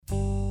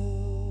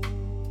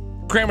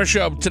Kramer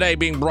Show today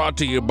being brought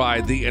to you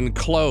by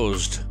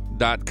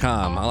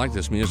TheEnclosed.com. I like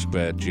this music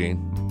bed, Gene.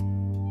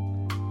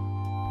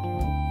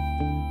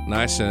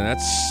 Nice, and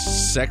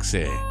that's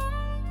sexy.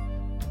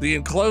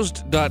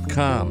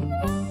 TheEnclosed.com.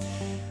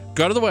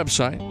 Go to the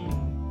website.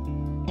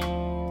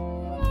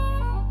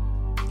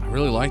 I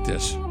really like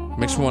this.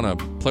 Makes me want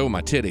to play with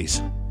my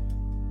titties.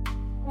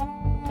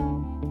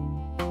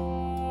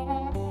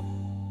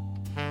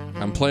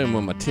 I'm playing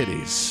with my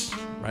titties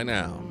right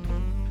now.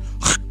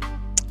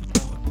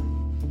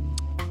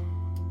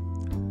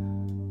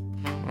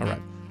 All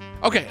right.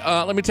 Okay,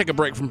 let me take a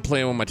break from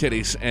playing with my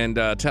titties and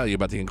tell you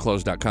about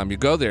TheEnclosed.com. You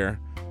go there,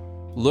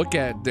 look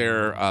at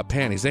their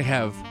panties. They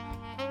have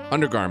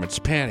undergarments,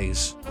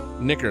 panties,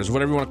 knickers,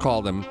 whatever you want to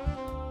call them,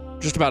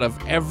 just about of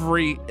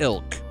every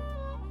ilk.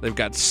 They've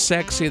got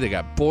sexy, they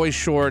got boy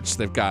shorts,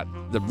 they've got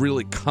the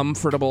really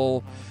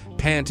comfortable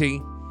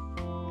panty,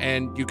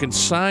 and you can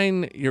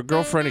sign your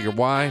girlfriend or your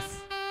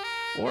wife,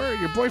 or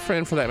your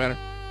boyfriend for that matter,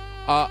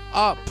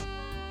 up,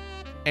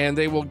 and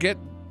they will get,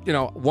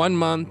 1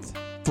 month,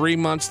 3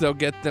 months, they'll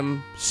get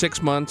them,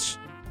 6 months,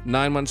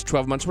 9 months,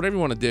 12 months, whatever you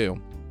want to do.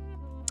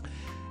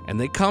 And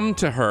they come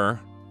to her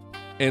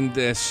in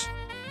this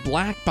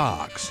black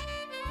box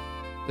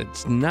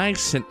that's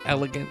nice and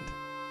elegant,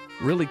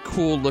 really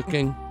cool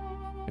looking.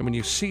 And when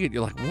you see it,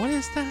 you're like, what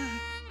is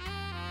that?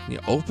 And you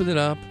open it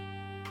up,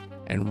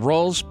 and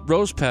rose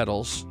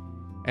petals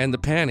and the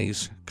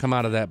panties come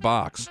out of that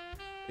box.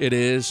 It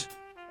is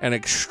an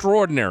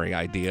extraordinary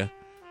idea.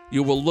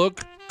 You will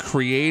look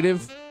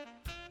creative,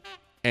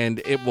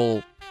 and it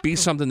will be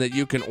something that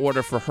you can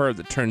order for her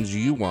that turns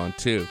you on,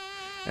 too.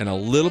 And a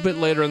little bit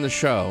later in the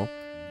show,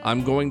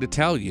 I'm going to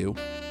tell you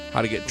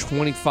how to get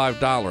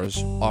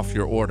 $25 off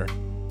your order.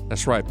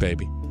 That's right,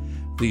 baby.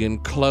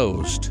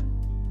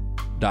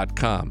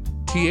 TheEnclosed.com.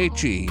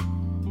 TheEnclosed.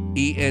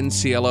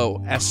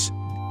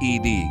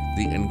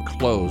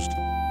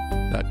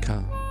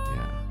 TheEnclosed.com.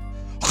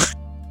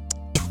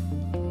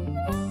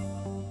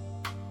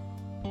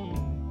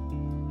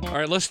 Yeah. All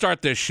right, let's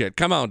start this shit.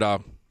 Come on,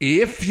 dog.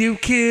 If you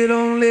could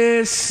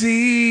only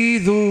see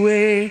the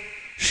way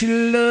she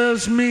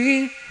loves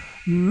me,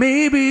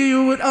 maybe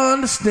you would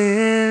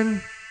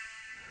understand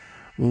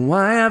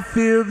why I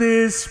feel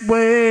this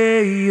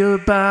way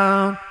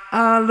about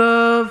our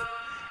love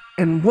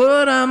and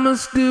what I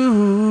must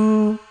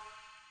do.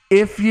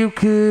 If you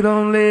could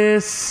only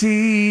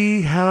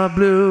see how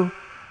blue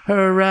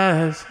her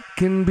eyes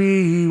can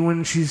be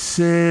when she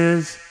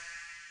says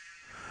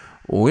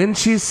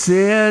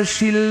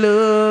she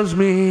loves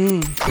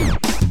me.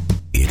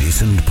 It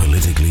isn't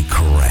politically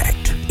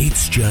correct.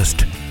 It's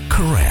just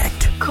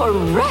correct.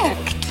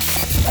 Correct.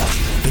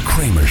 The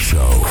Kramer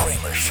Show.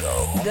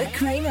 The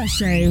Kramer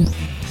Show.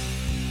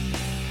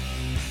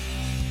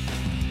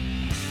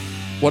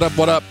 What up?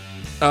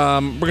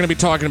 We're going to be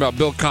talking about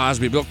Bill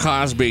Cosby. Bill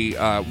Cosby,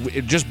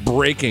 just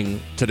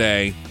breaking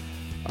today,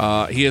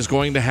 he is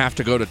going to have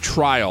to go to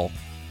trial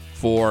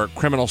for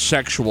criminal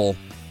sexual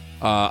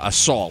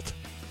assault.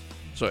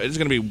 So it's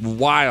going to be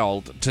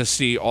wild to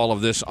see all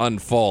of this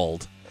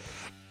unfold.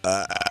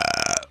 I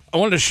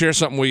wanted to share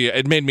something with you.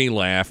 It made me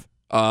laugh.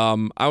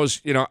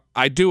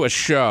 I do a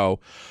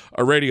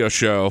radio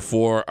show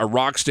for a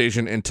rock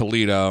station in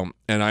Toledo,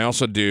 and I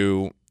also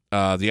do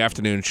the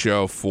afternoon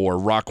show for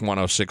Rock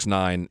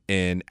 106.9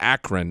 in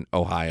Akron,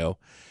 Ohio.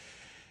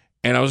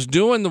 And I was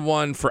doing the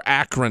one for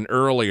Akron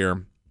earlier,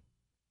 and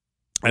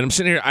I'm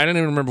sitting here, I don't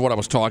even remember what I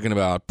was talking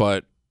about,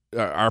 but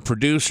our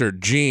producer,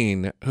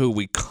 Gene, who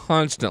we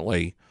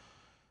constantly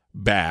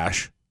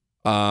bash,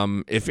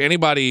 if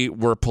anybody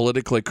were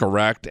politically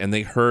correct and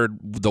they heard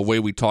the way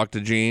we talked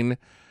to Gene,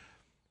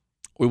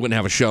 we wouldn't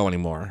have a show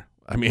anymore.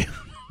 I mean,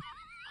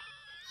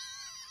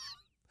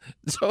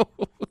 so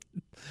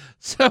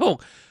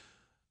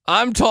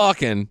I'm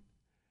talking,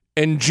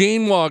 and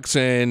Gene walks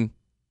in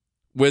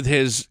with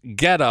his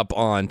getup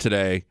on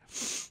today,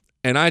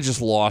 and I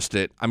just lost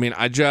it. I mean,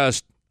 I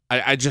just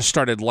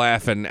started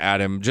laughing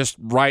at him, just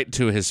right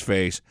to his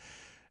face,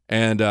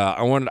 and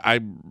I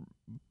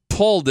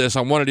pulled this.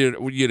 I wanted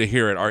you to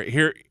hear it. All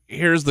right,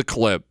 here's the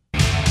clip.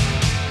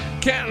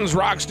 Canton's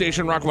rock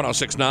station, Rock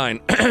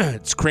 106.9.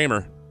 It's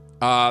Kramer.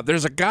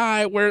 There's a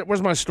guy.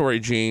 Where's my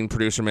story, Gene?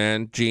 Producer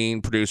man,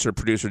 Gene, producer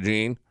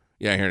Gene.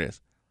 Yeah, here it is.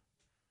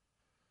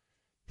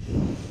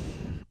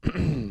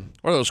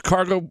 What are those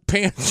cargo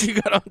pants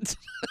you got on?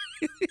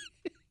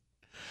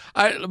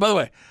 By the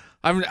way,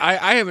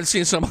 I haven't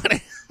seen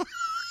somebody.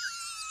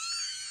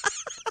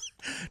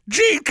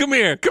 Gene, come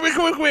here.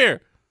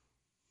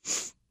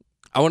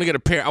 I want to get a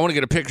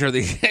picture of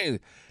the.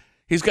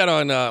 He's got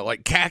on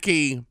like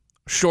khaki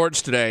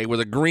shorts today with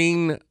a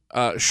green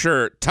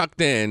shirt tucked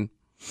in,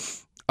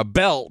 a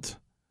belt,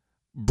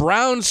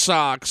 brown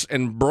socks,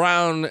 and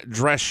brown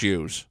dress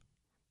shoes.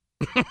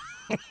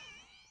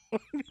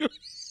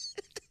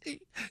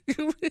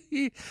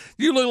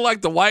 You look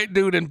like the white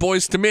dude in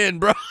Boys to Men,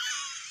 bro.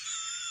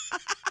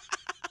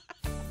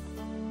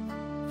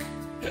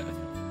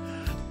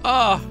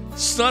 Oh,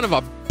 son of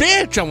a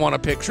bitch. I want a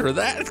picture of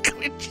that.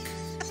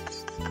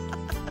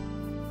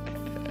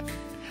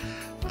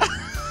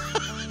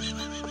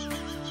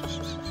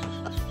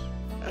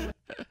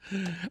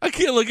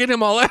 can't look at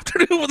him all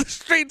afternoon with a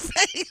straight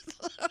face.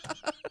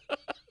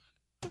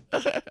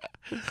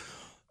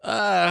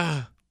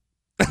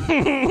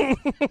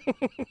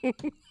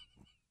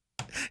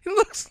 He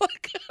looks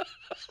like...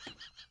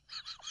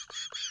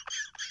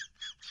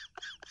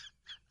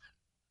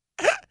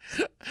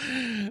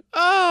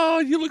 Oh,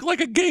 you look like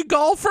a gay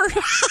golfer.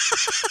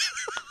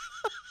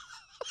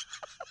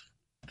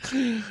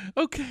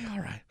 Okay, all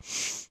right.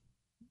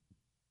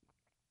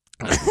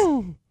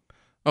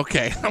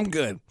 Okay, I'm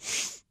good.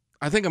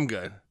 I think I'm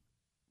good.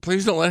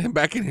 Please don't let him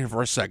back in here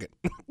for a second.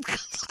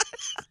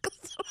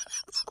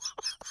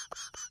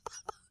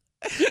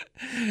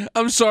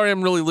 I'm sorry,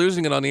 I'm really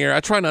losing it on the air. I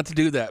try not to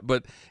do that,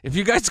 but if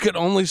you guys could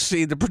only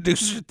see the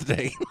producer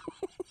today.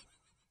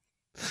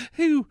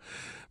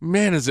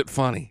 Man, is it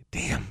funny.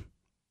 Damn.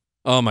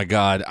 Oh, my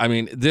God. I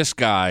mean, this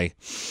guy.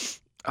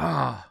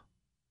 I'm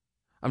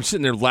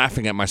sitting there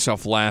laughing at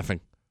myself laughing.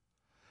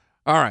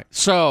 All right.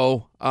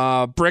 So,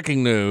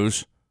 breaking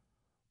news.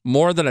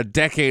 More than a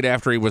decade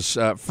after he was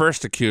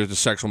first accused of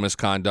sexual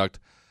misconduct,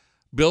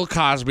 Bill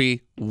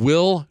Cosby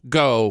will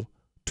go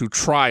to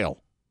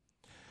trial.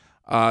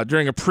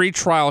 During a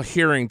pretrial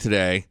hearing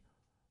today,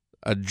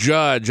 a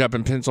judge up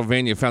in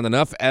Pennsylvania found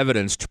enough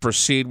evidence to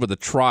proceed with the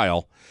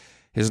trial.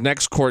 His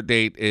next court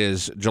date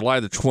is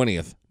July the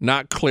 20th.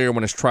 Not clear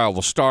when his trial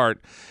will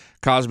start.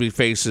 Cosby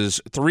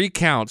faces 3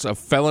 counts of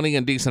felony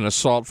indecent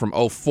assault from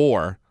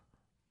 2004.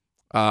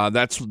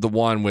 That's the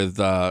one with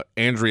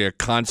Andrea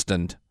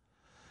Constant,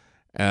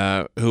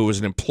 who was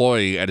an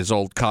employee at his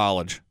old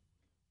college.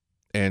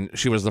 And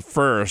she was the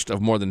first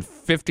of more than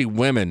 50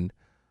 women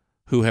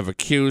who have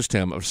accused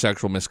him of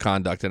sexual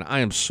misconduct. And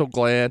I am so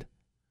glad.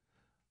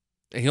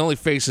 He only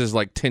faces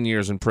like 10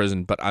 years in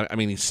prison, but I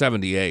mean, he's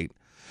 78.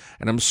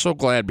 And I'm so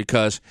glad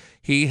because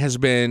he has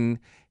been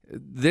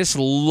this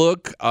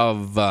look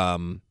of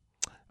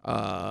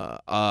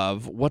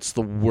what's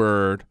the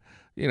word?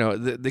 You know,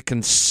 the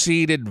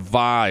conceited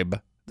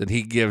vibe that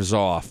he gives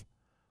off.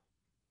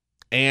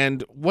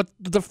 And what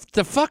the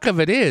fuck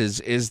of it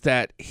is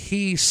that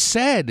he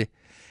said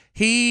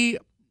I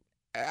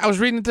was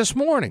reading it this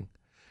morning.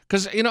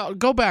 Because, you know,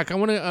 go back. I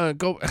want to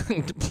go,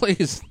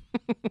 please.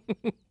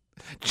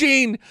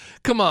 Gene,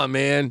 come on,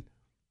 man.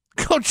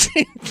 Go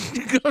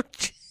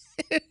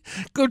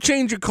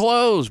change your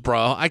clothes,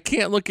 bro. I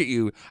can't look at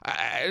you.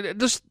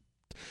 Just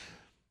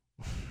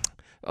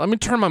let me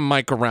turn my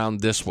mic around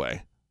this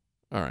way.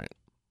 All right.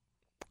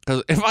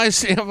 Because if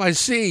I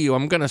see you,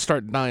 I'm gonna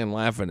start dying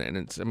laughing,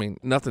 and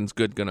nothing's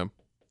good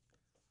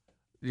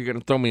you're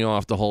gonna throw me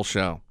off the whole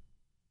show.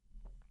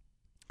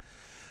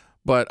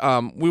 But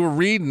we were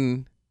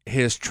reading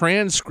his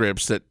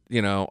transcripts that,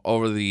 you know,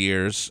 over the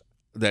years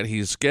that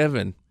he's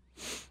given.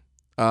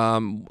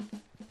 Hold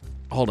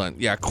on.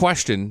 Yeah,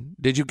 question.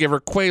 Did you give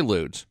her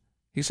Quaaludes?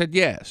 He said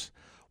yes.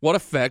 What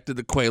effect did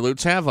the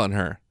Quaaludes have on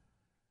her?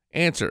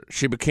 Answer.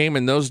 She became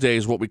in those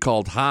days what we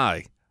called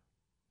high.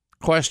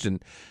 Question.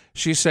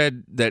 She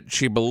said that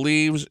she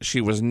believes she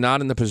was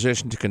not in the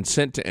position to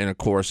consent to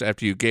intercourse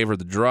after you gave her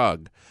the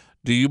drug.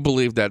 Do you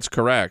believe that's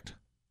correct?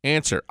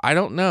 Answer. I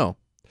don't know.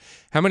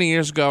 How many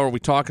years ago are we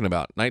talking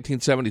about?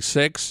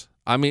 1976?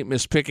 I meet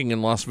Miss Picking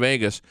in Las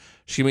Vegas.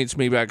 She meets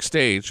me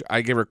backstage.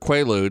 I give her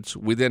Quaaludes.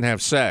 We then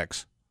have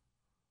sex.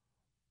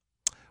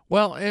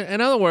 Well,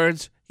 in other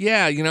words,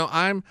 yeah, you know,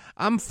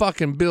 I'm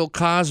fucking Bill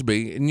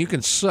Cosby, and you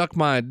can suck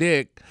my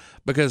dick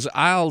because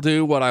I'll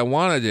do what I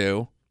want to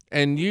do,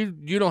 and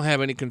you don't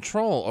have any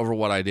control over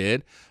what I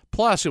did.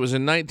 Plus, it was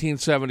in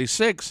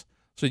 1976,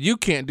 so you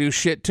can't do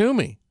shit to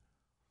me.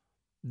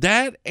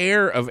 That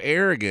air of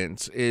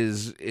arrogance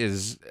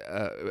is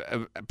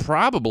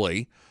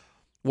probably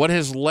what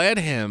has led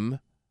him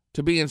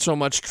to be in so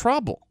much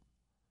trouble.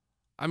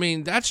 I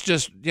mean, that's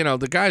just, you know,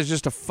 the guy's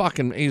just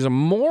he's a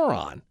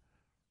moron.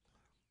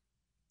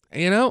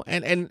 You know,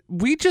 and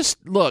we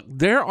just, look,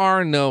 there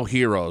are no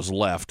heroes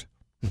left.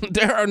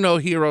 There are no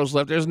heroes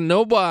left. There's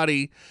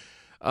nobody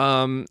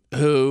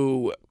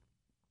who,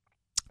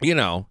 you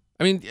know,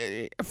 I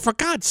mean, for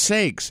God's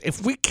sakes,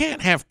 if we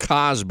can't have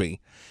Cosby,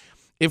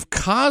 if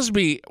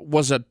Cosby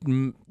was a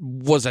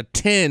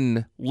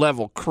 10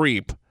 level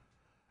creep,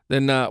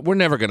 then we're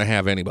never going to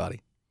have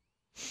anybody.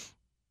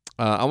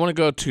 I want to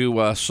go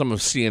to some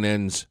of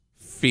CNN's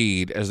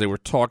feed as they were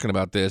talking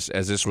about this,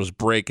 as this was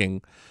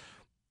breaking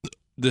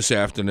this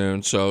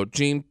afternoon. So,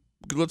 Gene,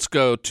 let's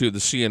go to the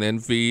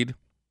CNN feed.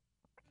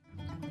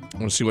 I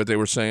want to see what they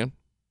were saying.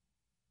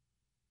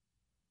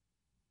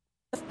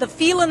 The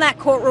feel in that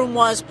courtroom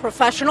was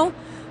professional.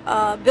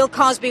 Bill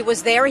Cosby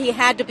was there. He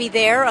had to be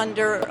there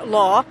under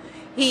law.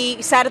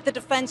 He sat at the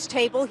defense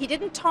table. He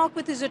didn't talk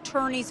with his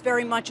attorneys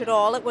very much at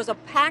all. It was a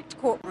packed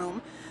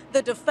courtroom.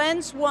 The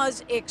defense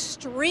was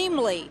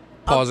extremely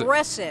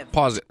aggressive.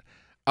 Pause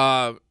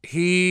it.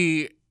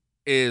 He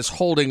is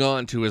holding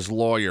on to his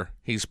lawyer.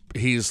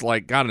 He's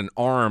like got an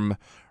arm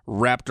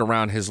wrapped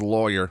around his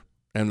lawyer,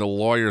 and the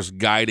lawyer's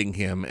guiding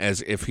him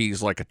as if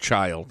he's like a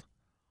child.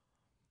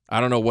 I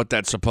don't know what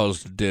that's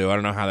supposed to do. I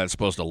don't know how that's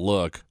supposed to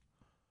look.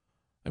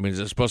 I mean, is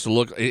it supposed to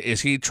look?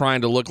 Is he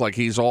trying to look like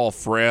he's all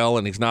frail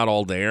and he's not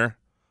all there?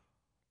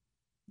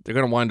 they're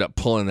going to wind up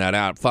pulling that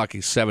out. Fuck,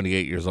 he's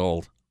 78 years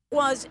old.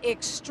 Was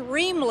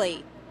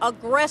extremely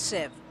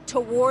aggressive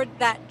toward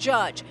that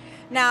judge.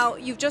 Now,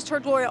 you've just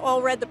heard Gloria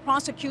all read the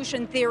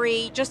prosecution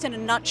theory just in a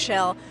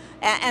nutshell,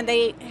 and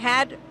they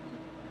had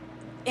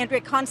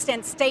Andrea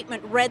Constand's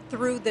statement read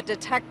through the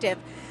detective.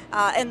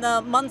 In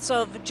the months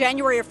of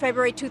January or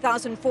February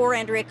 2004,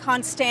 Andrea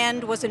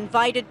Constand was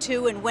invited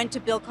to and went to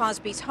Bill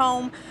Cosby's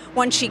home.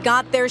 When she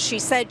got there, she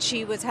said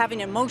she was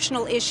having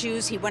emotional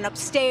issues. He went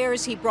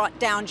upstairs. He brought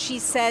down, she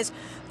says,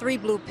 3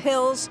 blue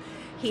pills.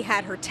 He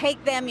had her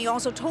take them. He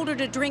also told her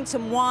to drink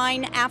some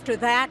wine. After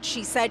that,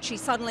 she said she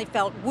suddenly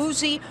felt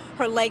woozy.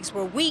 Her legs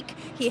were weak.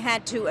 He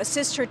had to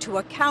assist her to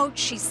a couch.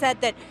 She said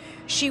that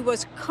she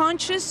was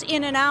conscious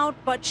in and out,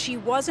 but she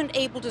wasn't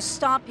able to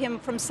stop him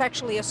from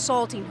sexually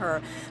assaulting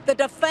her. The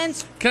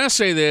defense... Can I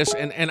say this?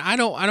 And I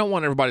don't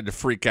want everybody to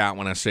freak out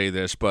when I say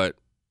this, but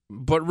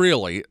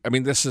really, I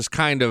mean, this is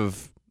kind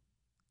of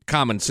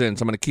common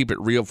sense. I'm going to keep it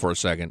real for a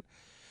second.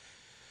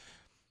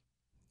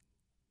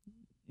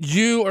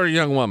 You are a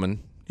young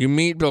woman. You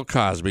meet Bill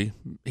Cosby.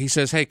 He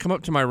says, hey, come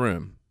up to my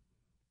room.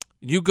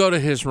 You go to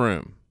his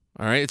room.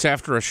 All right? It's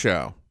after a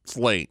show. It's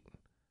late.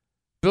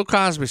 Bill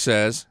Cosby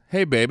says,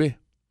 hey, baby,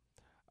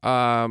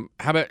 how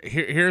about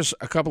here's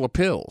a couple of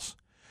pills.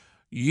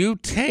 You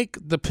take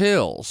the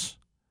pills,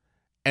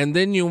 and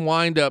then you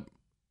wind up,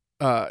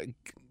 a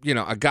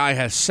guy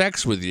has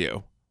sex with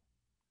you.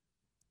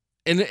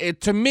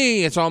 And to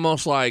me, it's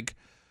almost like,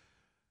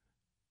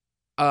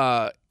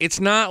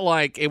 it's not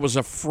like it was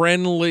a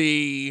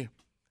friendly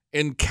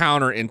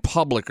encounter in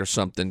public or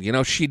something. You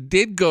know, she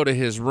did go to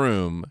his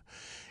room,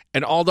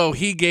 and although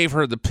he gave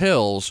her the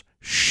pills,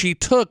 she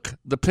took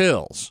the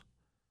pills.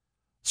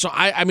 So,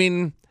 I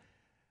mean,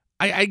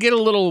 I get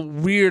a little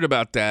weird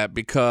about that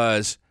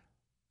because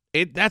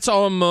that's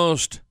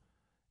almost,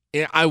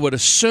 I would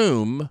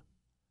assume,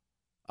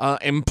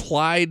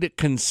 implied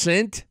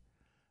consent.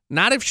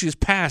 Not if she's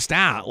passed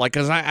out, like,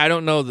 because I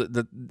don't know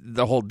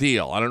the whole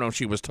deal. I don't know if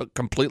she was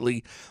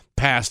completely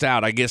passed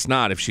out. I guess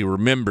not if she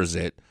remembers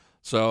it.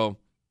 So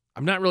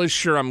I'm not really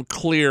sure I'm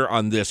clear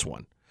on this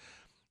one.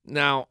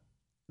 Now,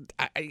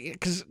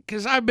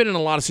 because I've been in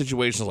a lot of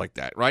situations like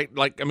that, right?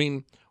 Like, I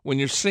mean, when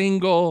you're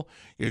single,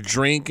 you're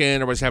drinking,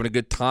 everybody's having a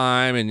good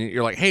time, and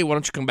you're like, hey, why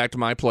don't you come back to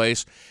my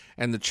place?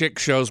 And the chick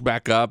shows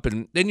back up,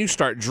 and then you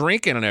start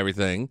drinking and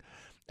everything,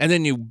 and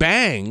then you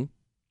bang.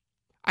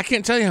 I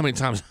can't tell you how many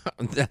times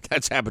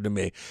that's happened to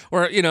me.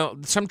 Or, you know,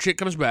 some chick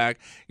comes back,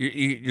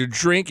 you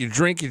drink.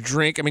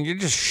 I mean, you're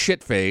just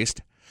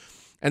shit-faced.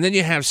 And then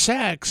you have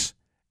sex.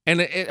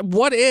 And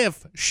what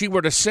if she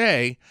were to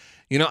say,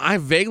 you know, I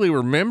vaguely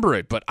remember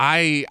it, but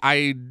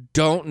I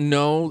don't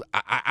know.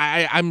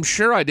 I'm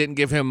sure I didn't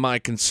give him my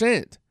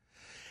consent.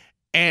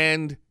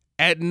 And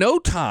at no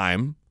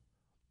time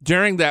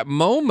during that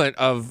moment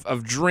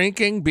of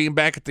drinking, being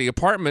back at the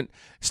apartment,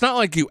 it's not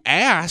like you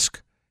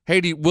ask,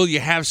 hey, will you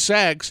have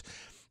sex?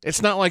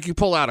 It's not like you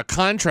pull out a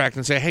contract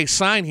and say, hey,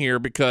 sign here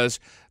because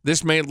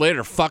this may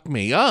later fuck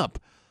me up.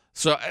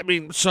 So, I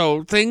mean,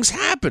 so things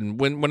happen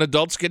when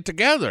adults get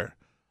together.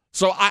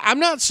 So I'm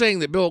not saying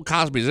that Bill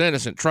Cosby's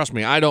innocent. Trust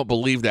me, I don't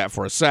believe that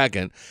for a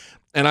second.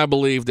 And I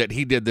believe that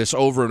he did this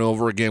over and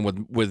over again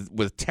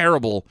with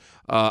terrible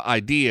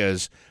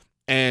ideas.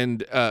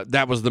 And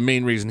that was the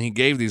main reason he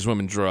gave these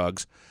women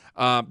drugs.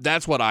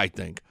 That's what I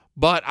think.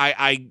 But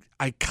I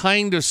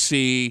kind of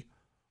see,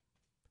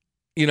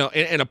 you know,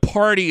 in a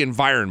party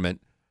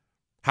environment,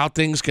 how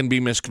things can be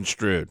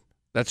misconstrued.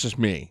 That's just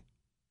me.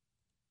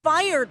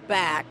 Fired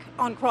back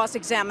on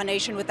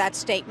cross-examination with that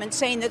statement,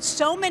 saying that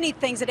so many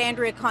things that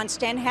Andrea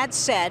Constand had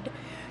said,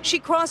 she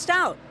crossed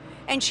out.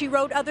 And she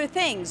wrote other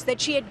things,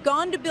 that she had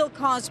gone to Bill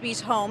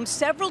Cosby's home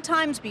several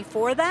times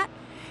before that,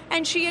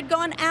 and she had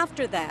gone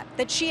after that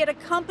she had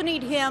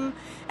accompanied him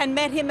and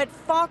met him at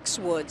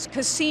Foxwoods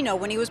Casino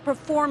when he was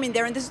performing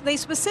there. And they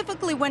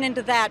specifically went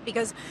into that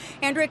because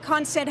Andrea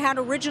Constand had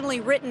originally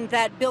written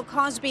that Bill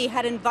Cosby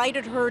had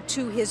invited her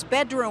to his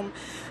bedroom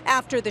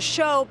after the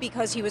show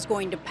because he was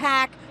going to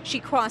pack.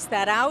 She crossed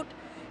that out.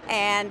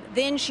 And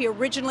then she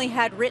originally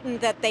had written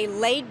that they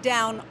laid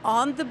down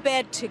on the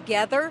bed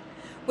together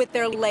with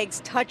their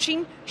legs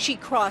touching. She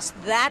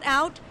crossed that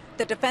out.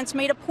 The defense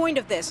made a point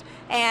of this,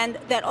 and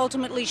that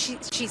ultimately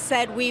she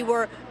said we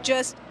were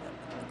just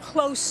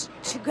close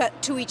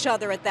to each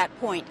other at that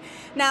point.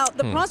 Now,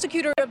 the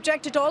prosecutor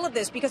objected to all of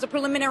this because a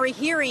preliminary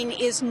hearing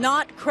is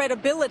not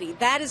credibility.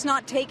 That is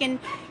not taken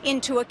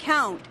into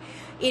account.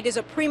 It is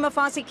a prima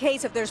facie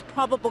case. If there's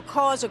probable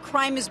cause, a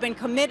crime has been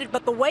committed.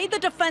 But the way the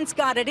defense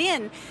got it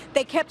in,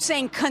 they kept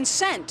saying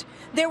consent.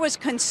 There was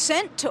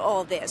consent to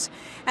all this,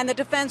 and the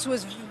defense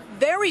was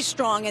very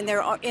strong in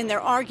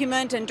their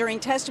argument and during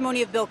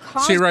testimony of Bill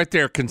Cosby. See right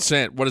there,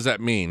 consent. What does that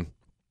mean?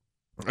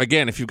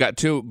 Again, if you've got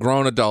two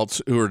grown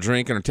adults who are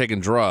drinking or taking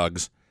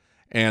drugs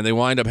and they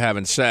wind up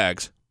having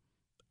sex,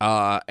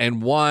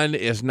 and one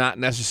is not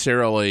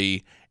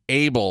necessarily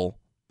able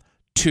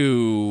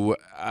to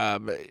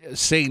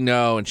say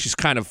no, and she's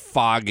kind of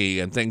foggy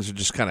and things are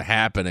just kind of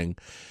happening,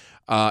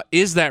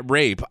 Is that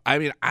rape? I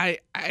mean,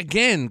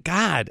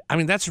 God, I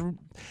mean, that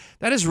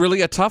is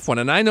really a tough one.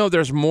 And I know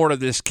there's more to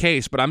this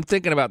case, but I'm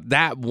thinking about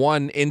that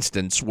one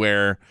instance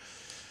where,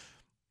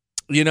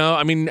 you know,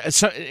 I mean,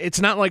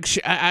 it's not like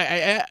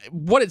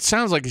what it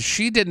sounds like is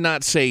she did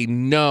not say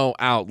no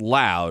out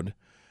loud,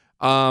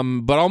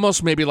 but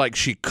almost maybe like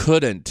she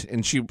couldn't.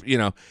 And she, you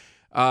know,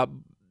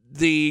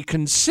 the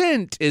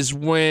consent is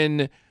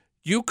when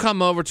you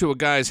come over to a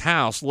guy's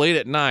house late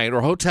at night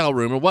or hotel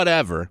room or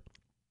whatever,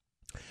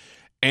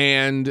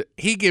 and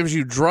he gives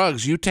you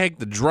drugs, you take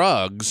the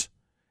drugs,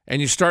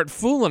 and you start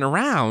fooling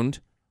around.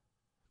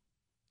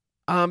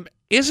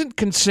 Isn't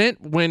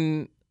consent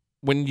when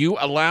you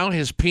allow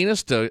his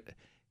penis to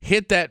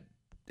hit that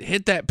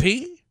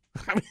pee?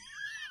 I mean,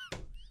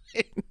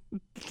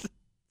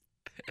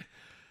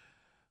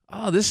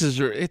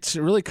 it's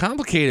really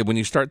complicated when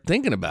you start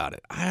thinking about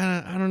it.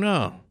 I don't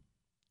know.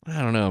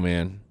 I don't know,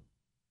 man.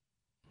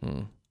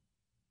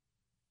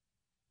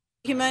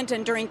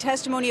 And during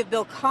testimony of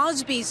Bill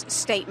Cosby's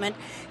statement,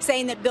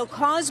 saying that Bill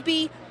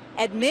Cosby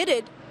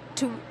admitted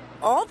to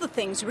all the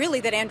things, really,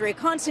 that Andrea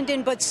Constand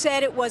did, but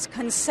said it was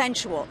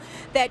consensual,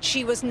 that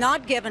she was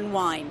not given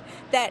wine,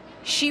 that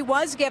she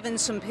was given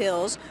some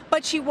pills,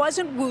 but she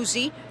wasn't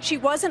woozy, she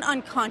wasn't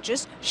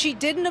unconscious, she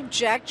didn't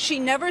object, she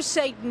never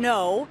said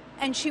no,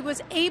 and she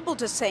was able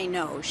to say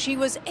no. She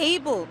was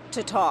able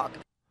to talk.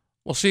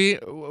 Well,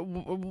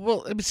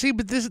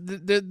 but this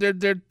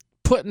they're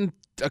putting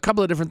a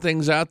couple of different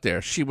things out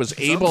there. She was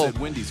able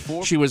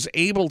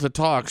to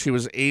talk. She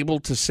was able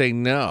to say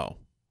no.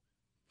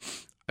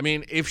 I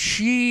mean, if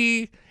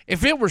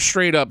it were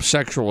straight up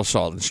sexual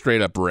assault and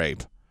straight up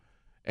rape,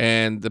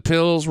 and the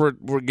pills were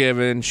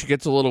given, she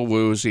gets a little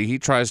woozy, he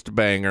tries to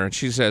bang her, and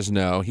she says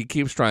no, he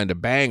keeps trying to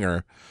bang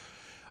her.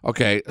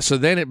 Okay, so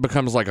then it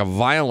becomes like a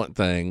violent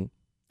thing,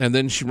 and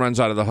then she runs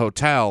out of the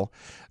hotel.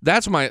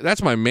 That's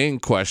my main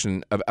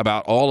question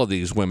about all of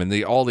these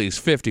women, all these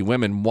 50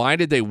 women. Why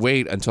did they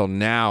wait until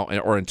now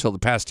or until the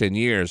past 10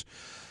 years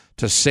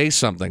to say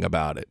something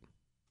about it?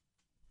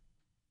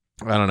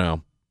 I don't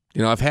know.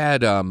 You know, I've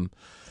had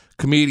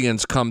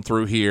comedians come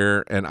through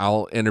here, and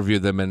I'll interview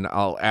them, and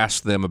I'll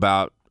ask them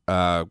about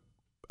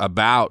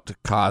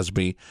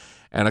Cosby,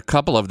 and a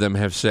couple of them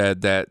have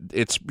said that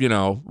it's, you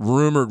know,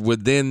 rumored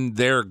within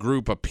their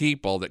group of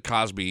people that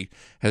Cosby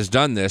has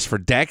done this for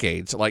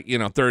decades, like, you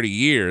know, 30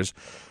 years,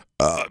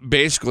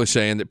 basically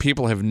saying that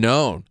people have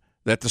known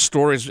that the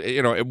stories,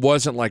 you know, it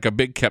wasn't like a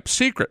big kept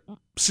secret.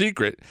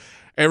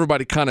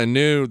 Everybody kind of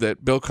knew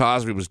that Bill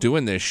Cosby was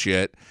doing this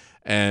shit,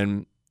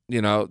 and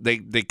you know, they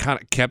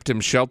kind of kept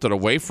him sheltered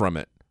away from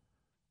it.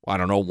 I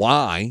don't know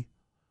why,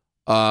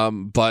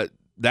 but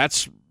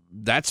that's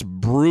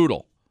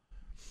brutal.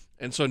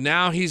 And so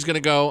now he's going to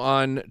go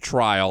on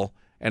trial.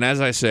 And as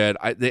I said,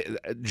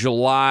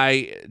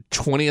 July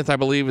 20th, I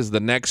believe, is the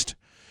next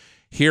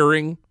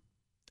hearing.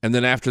 And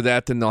then after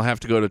that, then they'll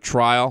have to go to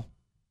trial.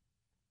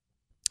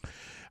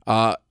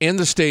 In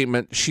the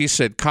statement, she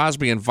said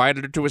Cosby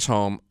invited her to his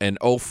home in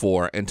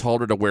 2004 and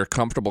told her to wear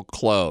comfortable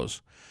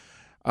clothes.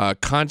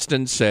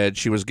 Constand said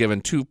she was given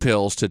 2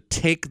 pills to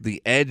take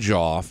the edge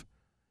off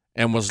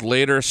and was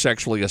later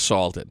sexually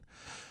assaulted.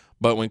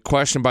 But when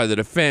questioned by the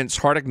defense,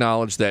 Hart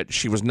acknowledged that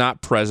she was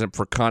not present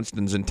for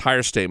Constand's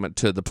entire statement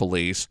to the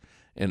police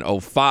in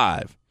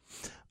 2005.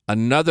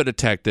 Another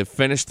detective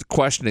finished the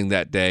questioning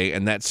that day,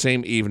 and that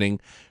same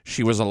evening,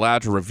 she was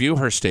allowed to review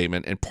her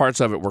statement, and parts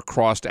of it were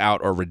crossed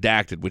out or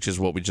redacted, which is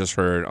what we just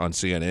heard on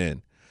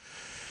CNN.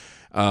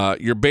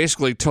 You're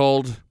basically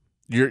told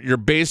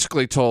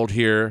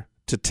here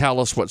to tell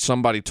us what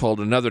somebody told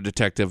another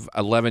detective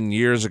 11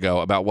 years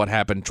ago about what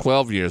happened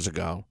 12 years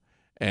ago.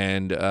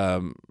 And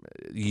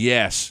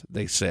yes,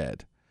 they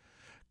said.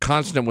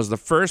 Constand was the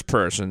first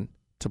person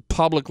to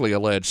publicly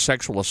allege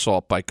sexual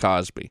assault by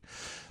Cosby.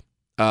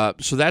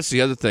 So that's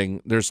the other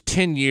thing. There's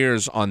 10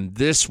 years on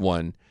this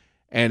one,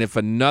 and if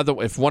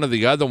one of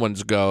the other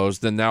ones goes,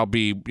 then that'll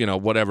be, you know,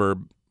 whatever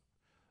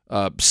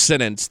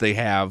sentence they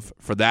have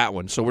for that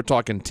one. So we're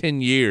talking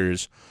 10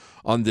 years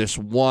on this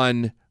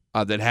one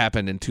that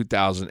happened in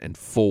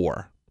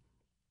 2004.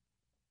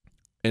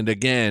 And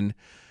again,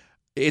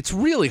 it's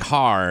really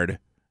hard.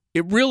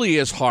 It really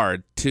is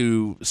hard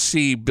to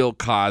see Bill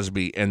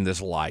Cosby in this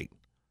light.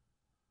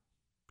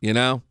 You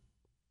know?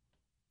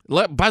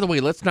 By the way,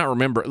 let's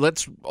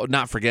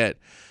not forget,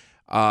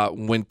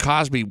 when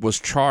Cosby was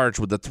charged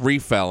with the 3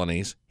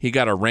 felonies, he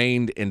got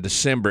arraigned in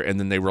December, and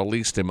then they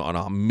released him on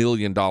a $1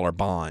 million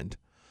bond.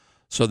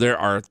 So there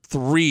are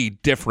 3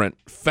 different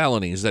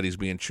felonies that he's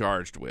being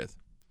charged with.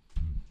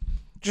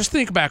 Just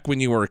think back when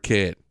you were a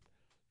kid,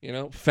 you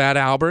know, Fat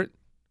Albert,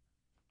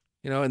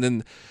 you know, and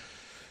then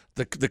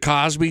the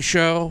Cosby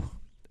Show,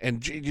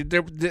 and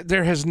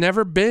there has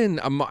never been.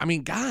 I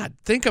mean, God,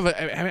 think of it.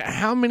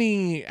 How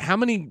many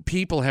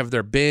people have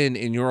there been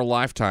in your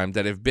lifetime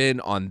that have been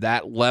on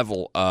that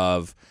level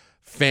of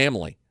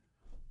family?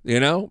 You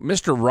know,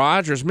 Mr.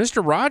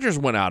 Rogers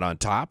went out on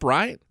top,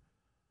 right?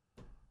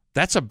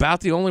 That's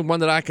about the only one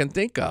that I can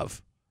think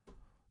of.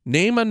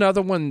 Name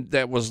another one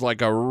that was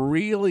like a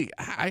really.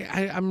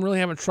 I'm really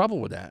having trouble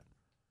with that.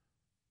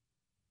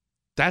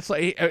 That's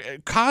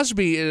like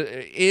Cosby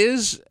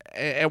is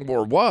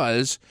or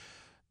was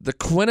the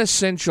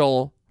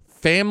quintessential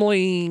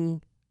family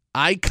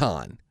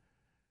icon,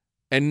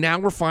 and now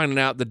we're finding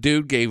out the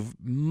dude gave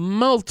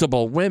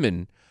multiple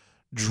women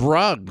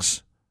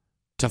drugs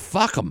to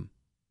fuck them.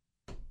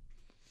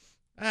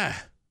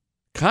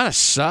 Kind of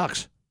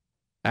sucks,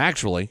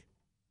 actually.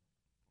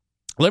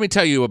 Let me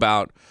tell you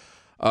about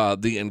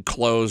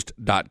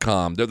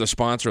theenclosed.com. They're the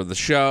sponsor of the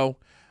show.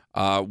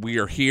 We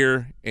are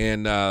here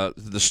in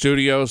the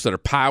studios that are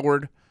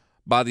powered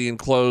by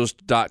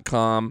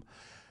theenclosed.com.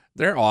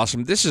 They're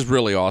awesome. This is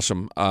really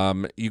awesome.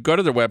 You go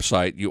to their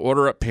website, you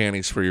order up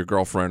panties for your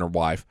girlfriend or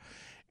wife,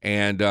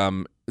 and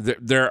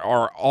there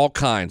are all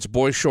kinds.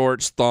 Boy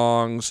shorts,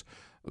 thongs,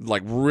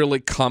 like really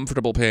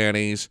comfortable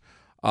panties.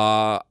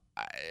 There's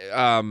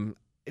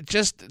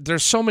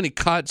so many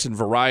cuts and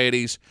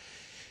varieties,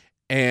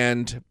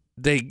 and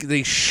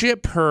they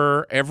ship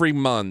her every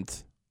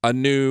month a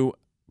new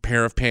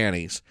pair of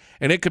panties.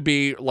 And it could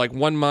be like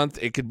 1 month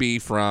it could be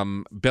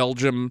from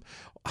Belgium,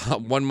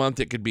 1 month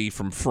it could be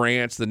from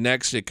France, the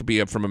next it could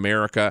be from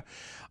America.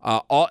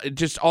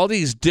 All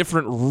these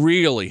different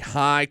really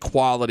high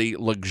quality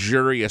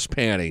luxurious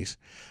panties,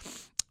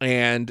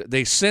 and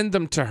they send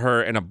them to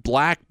her in a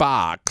black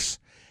box,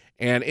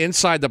 and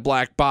inside the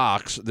black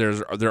box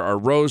there are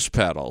rose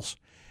petals.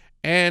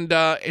 And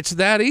it's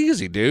that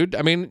easy, dude.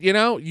 I mean,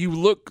 you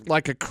look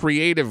like a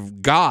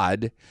creative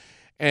god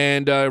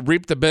and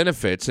reap the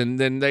benefits. And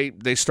then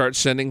they start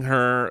sending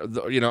her,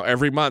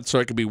 every month. So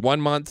it could be 1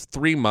 month,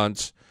 3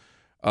 months,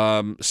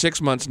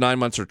 6 months, 9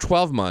 months, or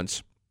 12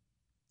 months.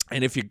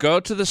 And if you go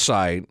to the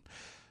site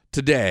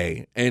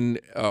today and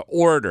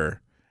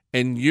order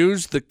and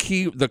use the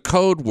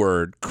code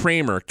word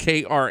Kramer,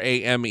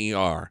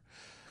 Kramer,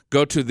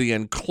 go to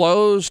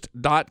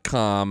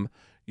theenclosed.com,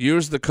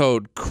 use the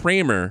code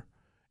Kramer,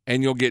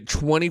 and you'll get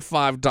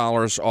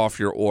 $25 off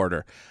your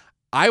order.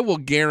 I will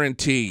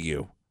guarantee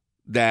you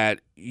that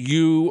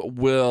you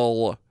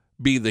will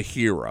be the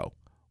hero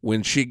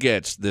when she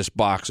gets this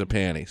box of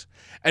panties.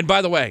 And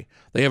by the way,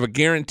 they have a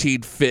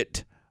guaranteed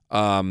fit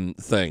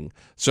thing.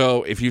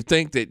 So if you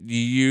think that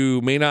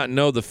you may not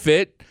know the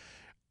fit,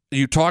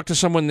 you talk to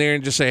someone there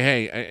and just say,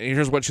 hey,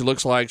 here's what she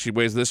looks like. She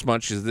weighs this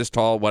much. She's this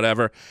tall,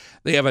 whatever.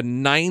 They have a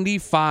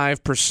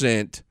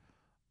 95%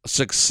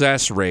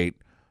 success rate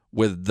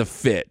with the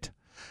fit.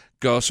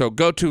 Go to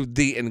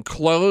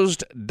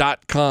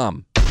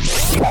theenclosed.com.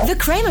 The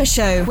Kramer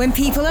Show. When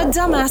people are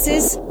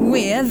dumbasses,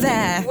 we're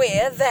there.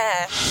 We're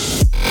there.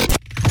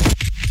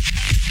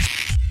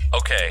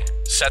 Okay,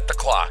 set the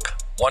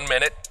clock. 1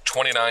 minute,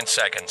 29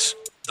 seconds.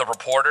 The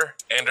reporter,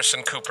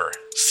 Anderson Cooper,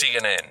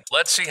 CNN.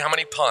 Let's see how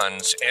many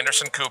puns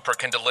Anderson Cooper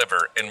can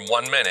deliver in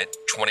 1 minute,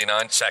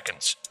 29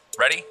 seconds.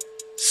 Ready,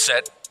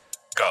 set,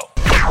 go.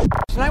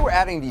 Tonight we're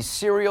adding the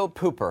serial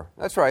pooper.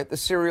 That's right, the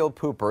serial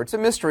pooper. It's a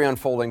mystery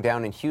unfolding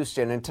down in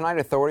Houston, and tonight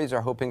authorities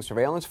are hoping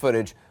surveillance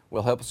footage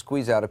will help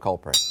squeeze out a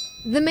culprit.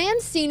 The man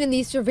seen in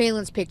these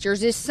surveillance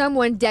pictures is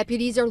someone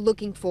deputies are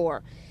looking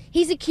for.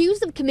 He's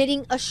accused of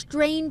committing a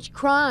strange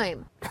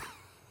crime.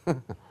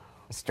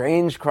 A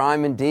strange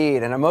crime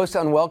indeed, and a most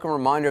unwelcome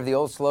reminder of the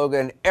old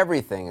slogan,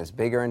 everything is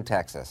bigger in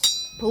Texas.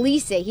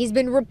 Police say he's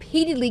been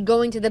repeatedly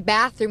going to the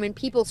bathroom in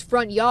people's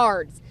front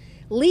yards,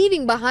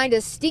 leaving behind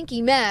a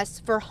stinky mess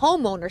for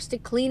homeowners to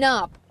clean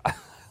up.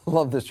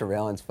 Love the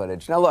surveillance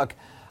footage. Now look,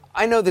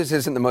 I know this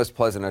isn't the most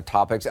pleasant of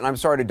topics, and I'm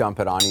sorry to dump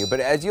it on you, but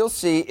as you'll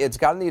see, it's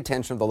gotten the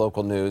attention of the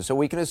local news, so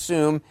we can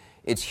assume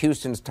it's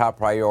Houston's top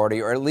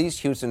priority, or at least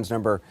Houston's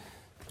number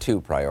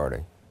 2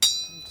 priority.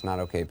 It's not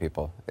okay,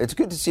 people. It's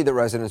good to see that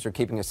residents are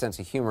keeping a sense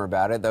of humor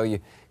about it, though you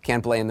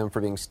can't blame them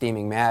for being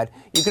steaming mad.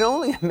 You can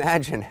only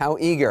imagine how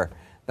eager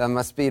the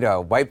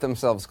mosquito wipe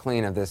themselves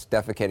clean of this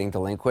defecating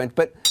delinquent.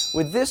 But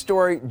with this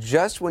story,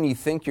 just when you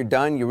think you're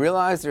done, you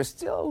realize there's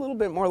still a little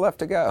bit more left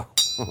to go.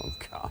 Oh,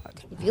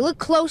 God. If you look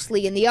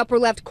closely in the upper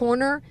left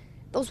corner,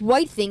 those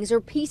white things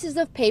are pieces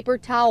of paper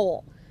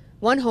towel.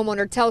 One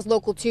homeowner tells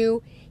Local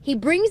 2 he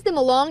brings them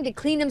along to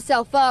clean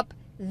himself up,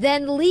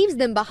 then leaves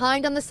them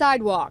behind on the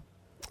sidewalk.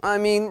 I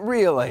mean,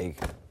 really?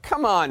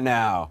 Come on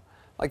now.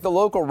 Like the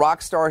local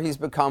rock star he's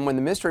become, when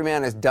the mystery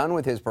man is done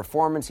with his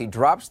performance, he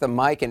drops the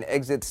mic and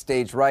exits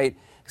stage right,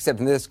 except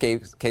in this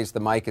case the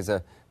mic is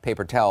a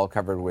paper towel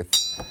covered with,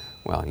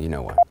 well, you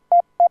know what.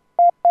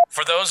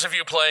 For those of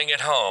you playing at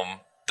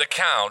home, the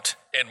count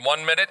in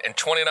 1 minute and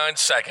 29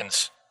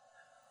 seconds.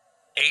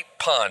 8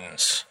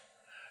 puns.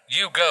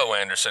 You go,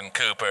 Anderson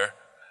Cooper.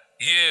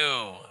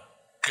 You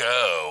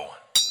go.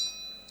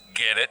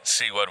 Get it?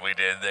 See what we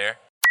did there?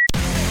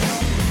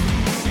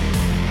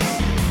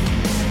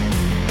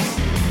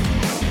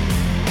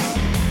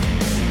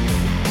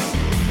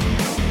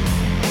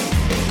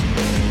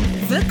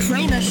 The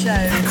Kramer Show.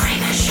 The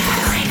Kramer Show.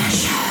 The Kramer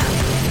Show.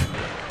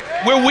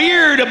 We're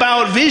weird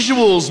about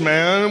visuals,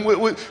 man.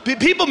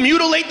 People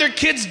mutilate their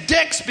kids'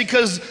 dicks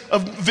because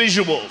of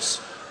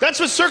visuals. That's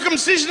what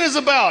circumcision is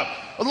about.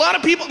 A lot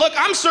of people, look,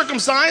 I'm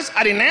circumcised.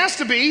 I didn't ask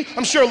to be.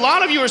 I'm sure a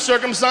lot of you are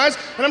circumcised,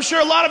 and I'm sure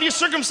a lot of you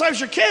circumcise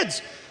your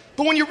kids.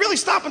 But when you really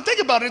stop and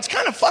think about it, it's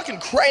kind of fucking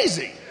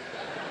crazy.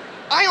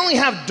 I only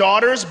have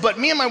daughters, but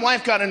me and my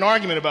wife got in an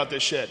argument about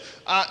this shit.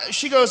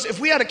 She goes, if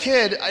we had a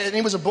kid and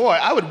he was a boy,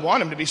 I would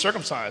want him to be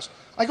circumcised.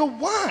 I go,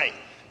 why?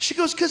 She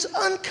goes, because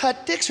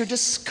uncut dicks are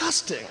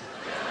disgusting.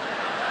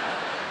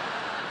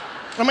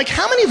 I'm like,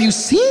 how many have you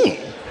seen?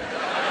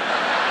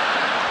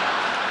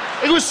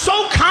 It was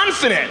so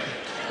confident.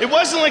 It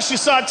wasn't like she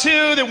saw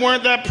two that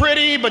weren't that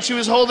pretty, but she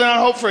was holding out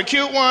hope for a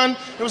cute one.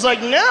 It was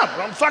like, no,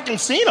 I'm fucking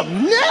seeing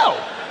them. No.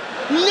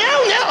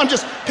 I'm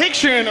just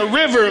picturing a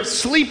river of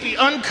sleepy,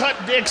 uncut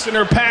dicks in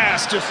her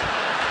past. Just,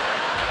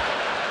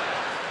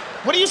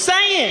 what are you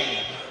saying?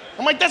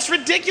 I'm like, that's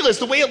ridiculous.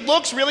 The way it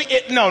looks, really,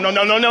 no.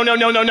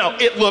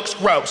 It looks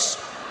gross.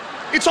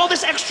 It's all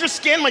this extra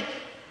skin. Like,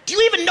 do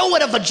you even know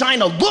what a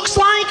vagina looks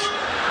like?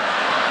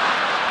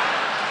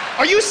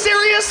 Are you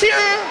serious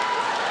here?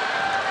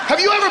 Have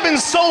you ever been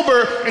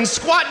sober and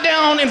squat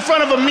down in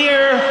front of a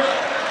mirror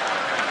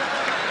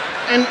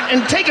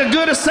and take a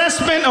good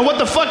assessment of what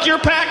the fuck you're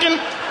packing?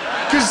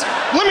 Because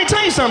let me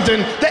tell you something,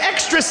 the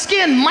extra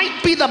skin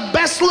might be the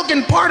best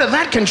looking part of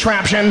that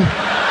contraption.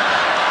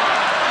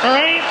 All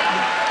right?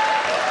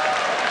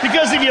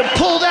 Because if you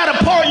pull that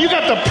apart, you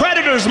got the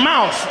predator's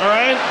mouth, all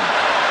right?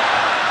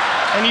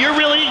 And you're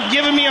really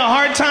giving me a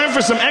hard time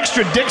for some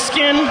extra dick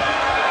skin?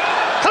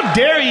 How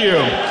dare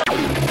you?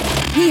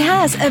 He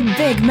has a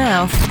big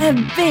mouth, a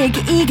big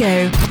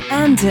ego,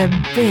 and a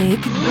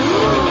big...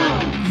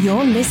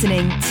 You're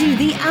listening to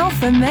the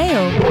Alpha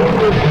Male,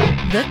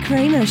 The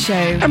Kramer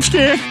Show. I'm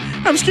scared.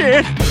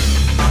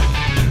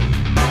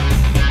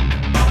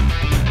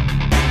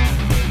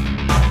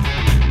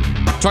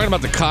 Talking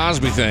about the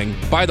Cosby thing.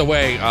 By the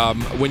way,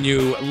 when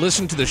you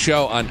listen to the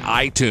show on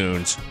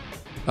iTunes,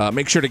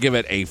 make sure to give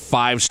it a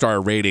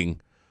 5-star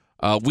rating.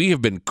 We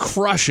have been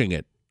crushing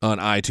it on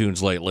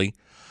iTunes lately.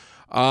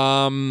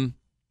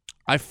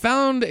 I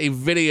found a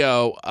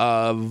video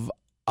of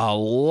a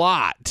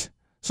lot.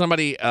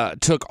 Somebody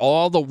took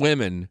all the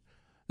women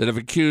that have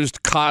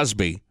accused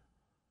Cosby,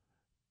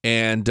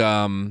 and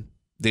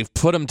they've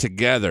put them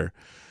together.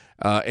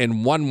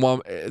 And one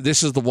woman,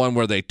 this is the one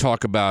where they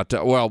talk about,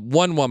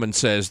 one woman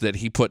says that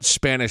he put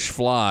Spanish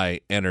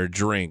fly in her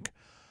drink.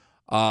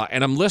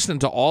 And I'm listening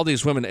to all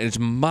these women, and it's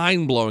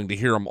mind-blowing to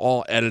hear them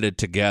all edited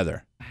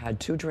together. I had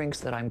 2 drinks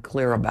that I'm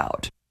clear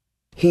about.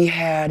 He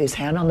had his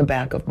hand on the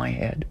back of my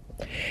head,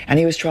 and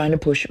he was trying to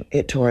push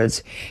it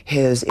towards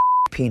his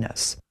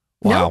penis.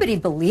 Wow. Nobody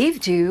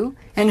believed you,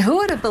 and who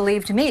would have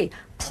believed me?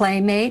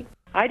 Playmate.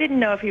 I didn't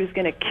know if he was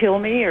going to kill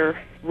me or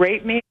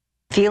rape me.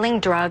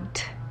 Feeling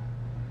drugged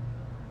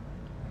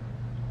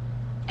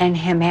and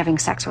him having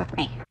sex with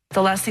me.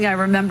 The last thing I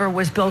remember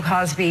was Bill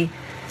Cosby.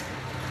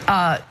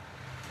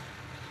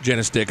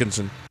 Janice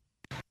Dickinson.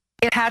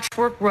 A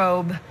patchwork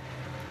robe,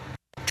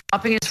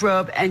 dropping his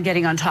robe and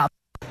getting on top.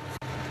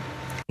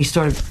 He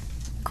started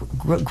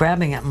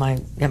grabbing at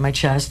my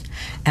chest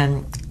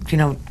and,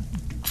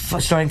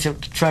 starting to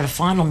try to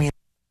fondle me.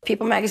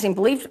 People magazine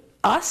believed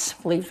us,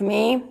 believed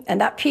me, and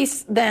that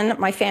piece then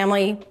my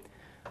family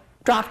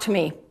dropped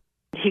me.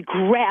 He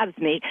grabs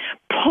me,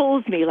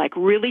 pulls me like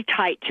really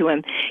tight to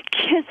him,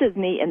 kisses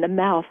me in the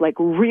mouth like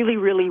really,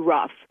 really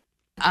rough.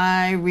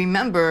 I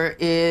remember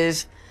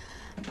is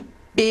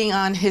being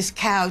on his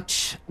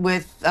couch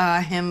with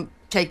him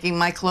taking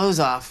my clothes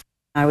off.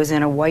 I was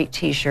in a white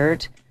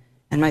T-shirt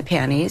and my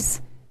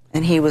panties,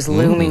 and he was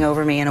looming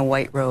over me in a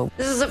white robe.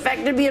 This has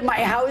affected me in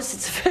my house.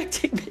 It's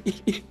affecting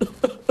me.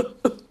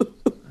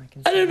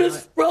 And it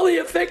has really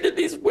affected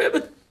these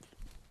women.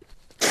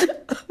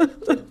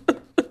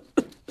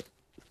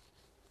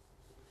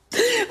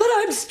 But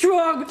I'm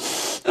strong.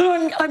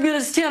 And I'm going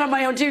to stand on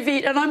my own 2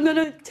 feet, and I'm going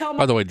to tell my...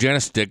 By the way,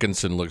 Janice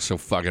Dickinson looks so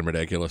fucking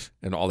ridiculous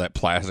in all that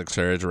plastic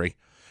surgery.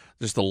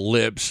 Just the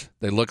lips.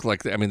 They look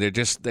like...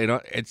 they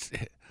don't...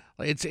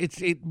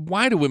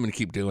 Why do women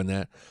keep doing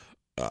that?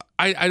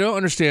 I don't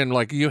understand.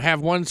 Like, you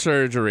have one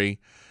surgery.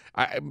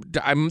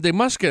 They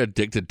must get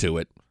addicted to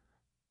it.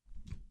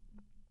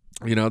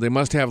 They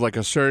must have like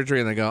a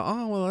surgery and they go,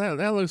 oh, well,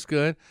 that looks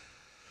good.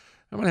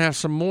 I'm going to have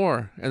some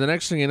more. And the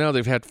next thing you know,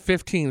 they've had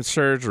 15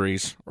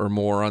 surgeries or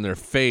more on their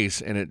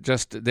face, and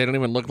they don't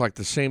even look like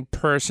the same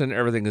person.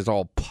 Everything is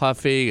all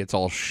puffy. It's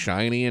all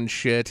shiny and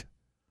shit.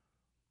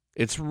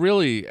 It's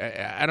really,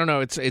 I don't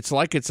know. It's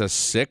like it's a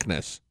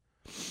sickness.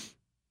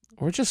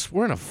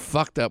 We're in a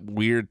fucked up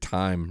weird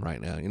time right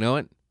now. You know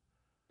what?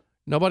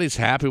 Nobody's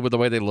happy with the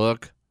way they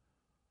look.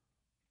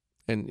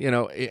 And,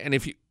 and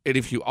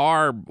if you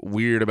are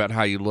weird about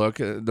how you look,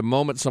 the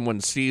moment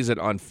someone sees it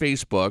on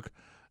Facebook,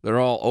 they're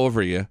all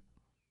over you.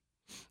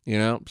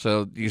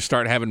 So you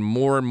start having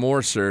more and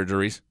more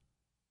surgeries.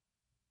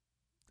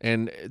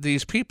 And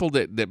these people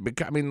that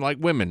become, like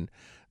women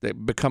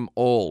that become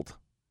old,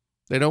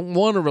 they don't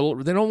want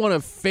to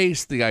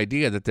face the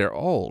idea that they're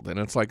old. And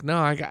it's like, no,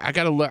 I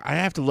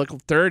have to look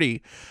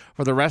 30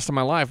 for the rest of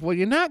my life. Well,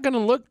 you're not going to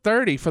look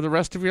 30 for the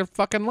rest of your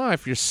fucking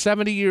life. You're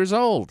 70 years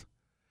old.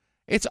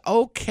 It's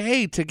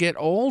okay to get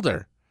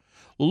older.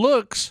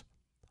 Looks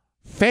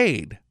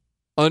fade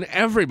on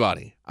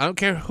everybody. I don't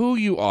care who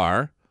you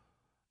are.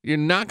 You're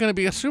not going to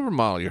be a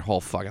supermodel your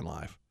whole fucking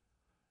life.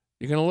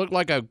 You're going to look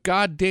like a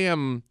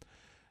goddamn...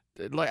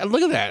 look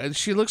at that.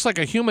 She looks like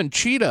a human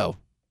Cheeto.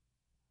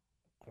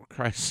 For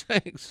Christ's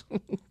sakes.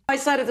 My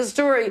side of the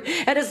story,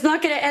 and it's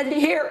not going to end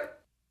here.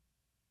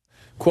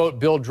 Quote,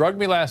 Bill drugged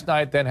me last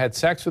night, then had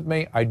sex with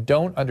me. I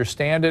don't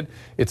understand it.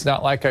 It's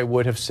not like I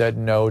would have said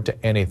no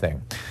to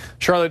anything.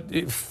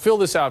 Charlotte, fill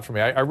this out for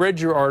me. I read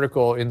your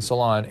article in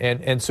Salon,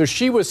 and so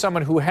she was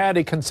someone who had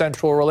a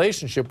consensual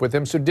relationship with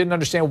him, so didn't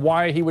understand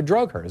why he would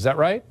drug her. Is that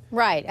right?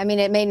 Right. I mean,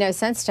 it made no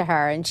sense to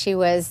her, and she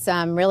was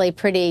really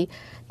pretty,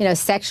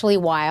 sexually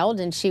wild,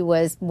 and she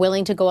was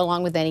willing to go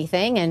along with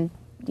anything, and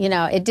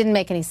it didn't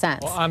make any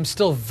sense. Well, I'm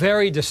still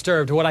very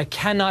disturbed. What I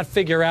cannot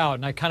figure out,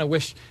 and I kind of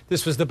wish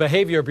this was the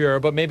Behavior Bureau,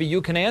 but maybe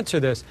you can answer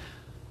this.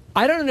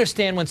 I don't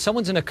understand when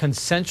someone's in a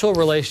consensual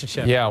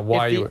relationship. Yeah,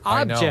 why if you? The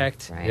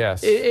object. I know.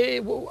 Yes.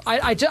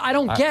 I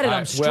don't get it.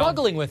 I'm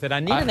struggling with it. I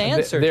need an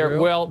answer. Drew.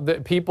 Well,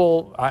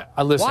 people.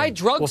 I listen. Why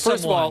drug Well,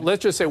 first someone? of all,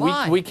 let's just say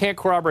we can't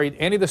corroborate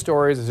any of the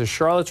stories. This is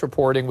Charlotte's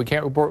reporting. We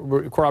can't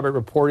corroborate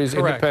reporters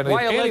Correct. independently.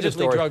 Why any of the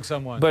allegedly stories. drug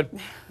someone? But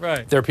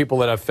right. There are people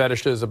that have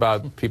fetishes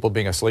about people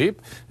being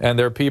asleep, and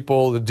there are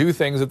people that do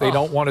things that they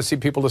don't want to see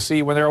people to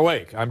see when they're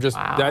awake. I'm just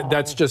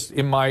that's just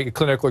in my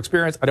clinical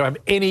experience. I don't have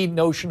any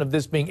notion of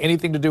this being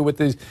anything to do with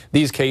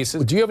these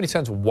cases. Do you have any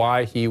sense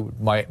why he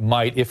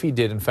might, if he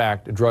did in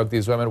fact drug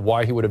these women,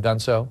 why he would have done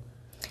so?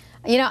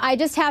 I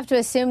just have to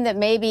assume that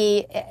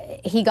maybe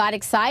he got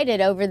excited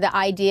over the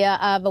idea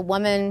of a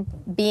woman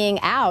being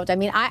out. I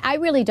mean, I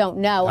really don't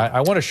know.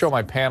 I want to show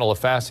my panel a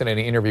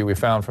fascinating interview we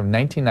found from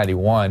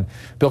 1991.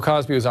 Bill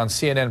Cosby was on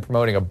CNN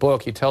promoting a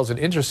book. He tells an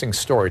interesting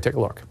story. Take a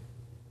look.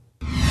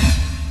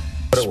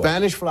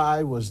 Spanish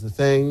fly was the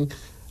thing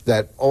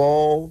that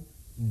all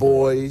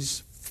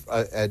boys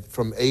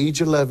from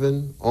age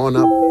 11 on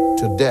up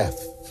to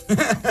death,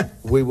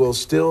 we will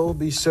still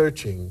be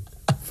searching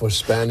for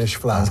Spanish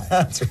fly.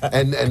 That's right.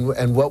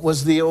 And what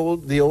was the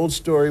old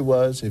story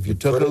was, if you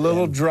took a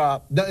little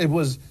drop, no, it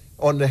was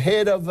on the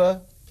head of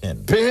a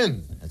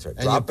pin. That's right.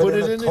 And Drop you put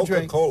it it in in a a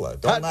drink. Coca-Cola.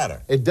 Don't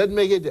matter. It doesn't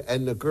make it,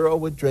 and the girl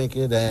would drink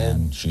it,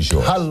 and she's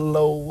yours.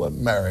 Hello,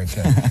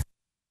 America.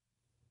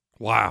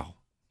 Wow.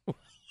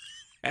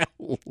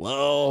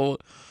 Hello,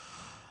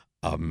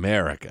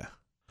 America.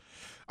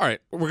 All right,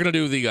 we're going to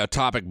do the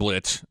topic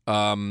blitz.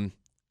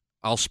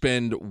 I'll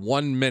spend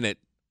 1 minute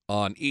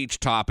on each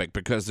topic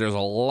because there's a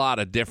lot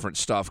of different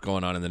stuff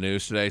going on in the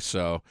news today.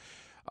 So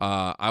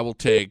I will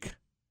take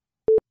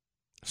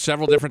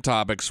several different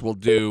topics. We'll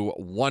do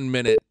 1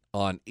 minute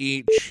on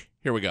each.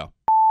 Here we go.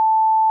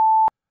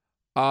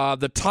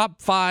 The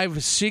top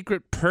 5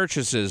 secret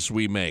purchases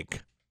we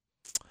make.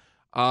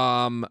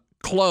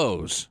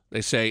 Clothes,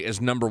 they say,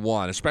 is number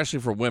 1, especially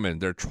for women.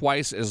 They're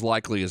twice as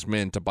likely as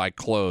men to buy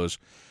clothes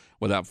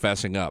without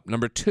fessing up.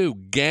 Number 2,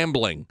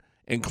 gambling,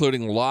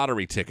 including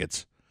lottery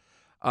tickets.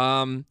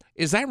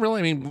 Is that really,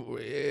 I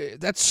mean,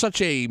 that's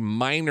such a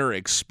minor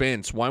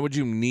expense. Why would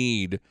you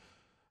need,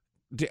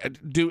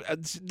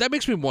 that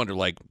makes me wonder,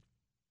 like,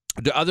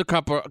 do other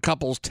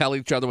couples tell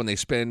each other when they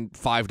spend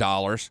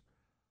 $5?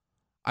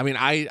 I mean,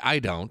 I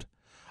don't.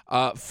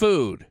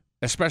 Food,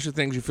 especially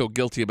things you feel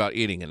guilty about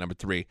eating, at number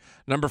 3.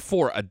 Number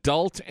 4,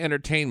 adult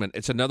entertainment.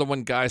 It's another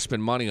one guys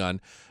spend money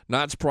on.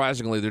 Not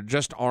surprisingly, there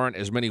just aren't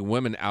as many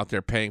women out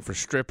there paying for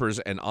strippers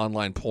and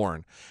online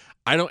porn.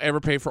 I don't ever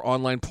pay for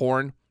online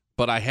porn,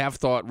 but I have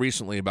thought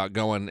recently about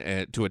going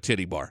to a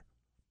titty bar.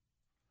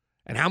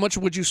 And how much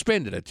would you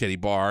spend at a titty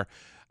bar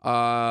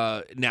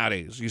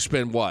nowadays? You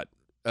spend what?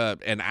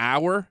 An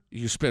hour?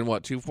 You spend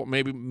what?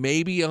 Maybe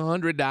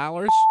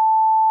 $100?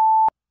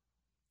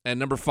 And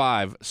number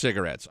 5,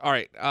 cigarettes. All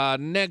right,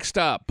 next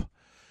up.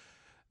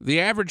 The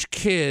average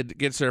kid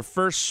gets their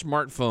first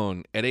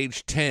smartphone at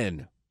age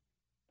 10.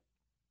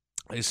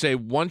 They say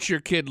once your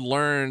kid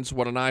learns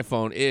what an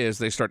iPhone is,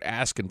 they start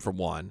asking for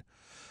one.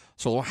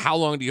 So how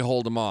long do you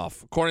hold them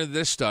off? According to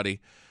this study,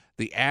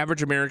 the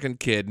average American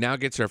kid now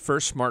gets their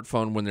first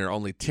smartphone when they're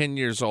only 10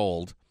 years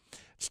old.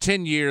 It's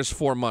 10 years,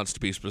 4 months to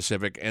be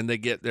specific, and they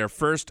get their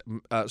first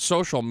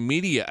social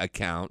media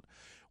account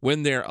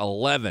when they're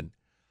 11.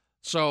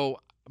 So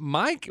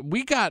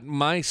we got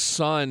my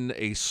son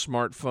a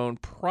smartphone.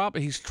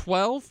 He's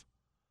 12,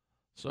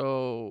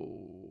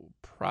 so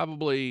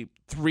probably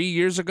 3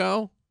 years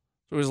ago.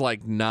 So it was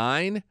like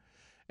 9,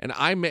 and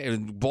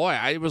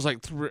it was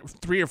like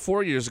 3 or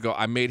 4 years ago.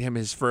 I made him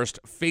his first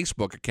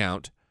Facebook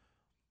account,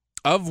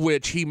 of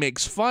which he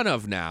makes fun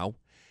of now.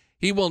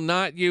 He will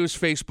not use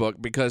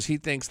Facebook because he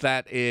thinks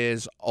that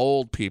is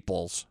old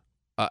people's,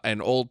 an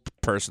old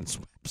person's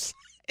website.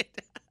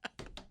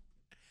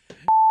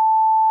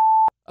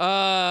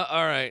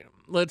 All right,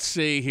 let's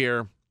see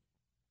here.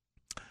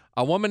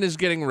 A woman is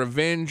getting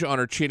revenge on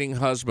her cheating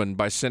husband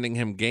by sending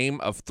him Game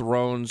of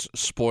Thrones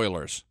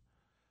spoilers.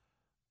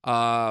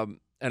 An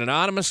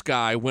anonymous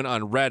guy went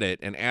on Reddit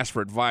and asked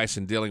for advice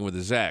in dealing with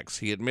his ex.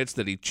 He admits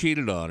that he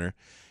cheated on her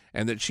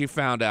and that she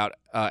found out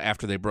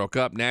after they broke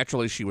up.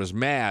 Naturally, she was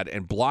mad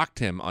and blocked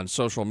him on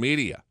social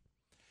media.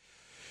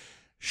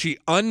 She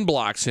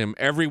unblocks him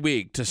every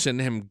week to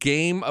send him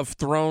Game of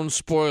Thrones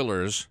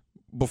spoilers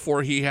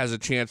before he has a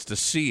chance to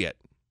see it.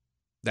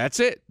 That's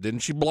it. Then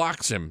she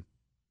blocks him.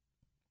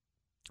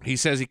 He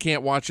says he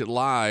can't watch it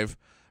live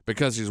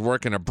because he's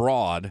working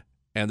abroad,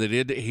 and that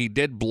he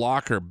did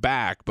block her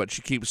back, but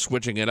she keeps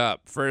switching it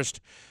up.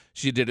 First,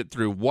 she did it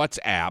through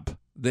WhatsApp,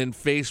 then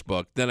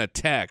Facebook, then a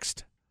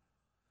text.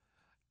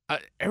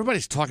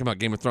 Everybody's talking about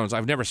Game of Thrones.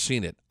 I've never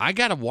seen it. I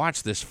got to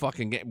watch this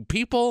fucking game.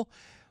 People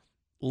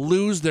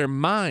lose their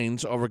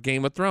minds over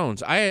Game of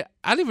Thrones. I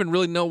don't even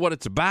really know what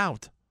it's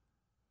about.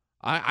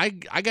 I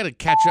got to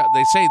catch up.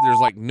 They say there's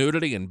like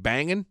nudity and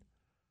banging.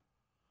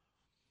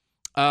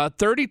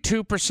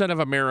 32% of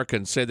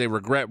Americans say they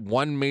regret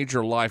one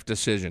major life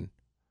decision.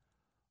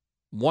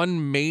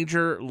 One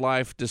major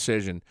life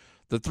decision.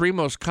 The three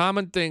most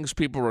common things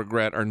people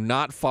regret are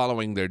not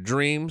following their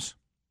dreams,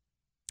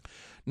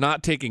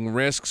 not taking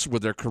risks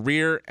with their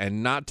career,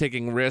 and not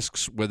taking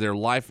risks with their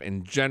life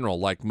in general,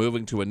 like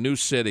moving to a new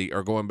city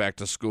or going back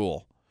to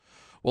school.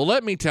 Well,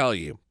 let me tell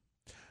you,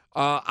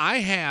 I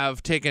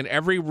have taken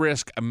every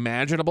risk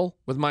imaginable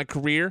with my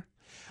career,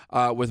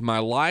 with my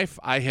life.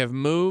 I have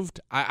moved.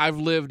 I've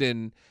lived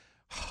in,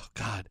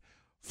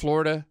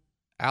 Florida,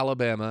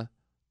 Alabama,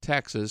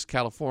 Texas,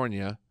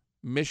 California,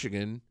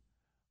 Michigan,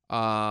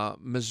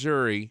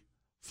 Missouri,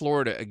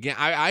 Florida. Again,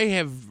 I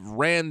have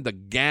ran the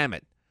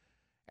gamut.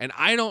 And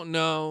I don't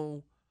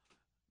know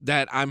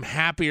that I'm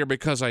happier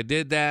because I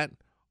did that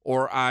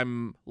or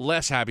I'm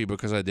less happy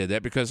because I did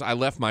that, because I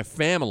left my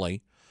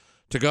family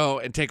to go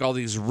and take all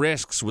these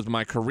risks with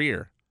my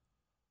career.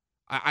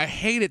 I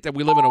hate it that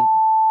we live in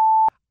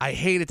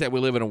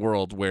a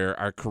world where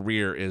our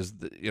career is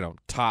the,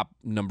 top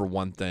number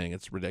one thing.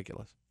 It's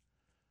ridiculous.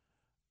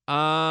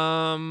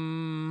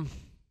 Sorry.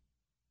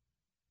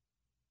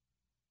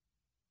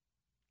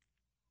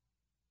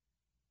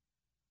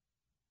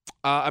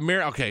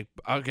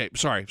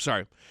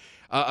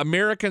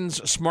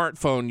 Americans'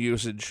 smartphone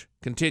usage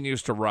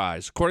continues to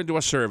rise. According to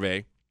a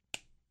survey,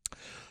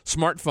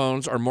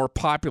 smartphones are more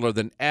popular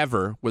than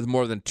ever, with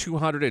more than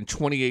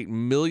 228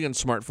 million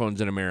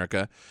smartphones in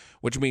America,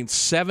 which means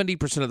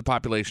 70% of the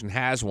population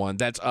has one.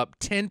 That's up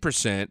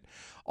 10%.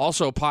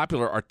 Also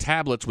popular are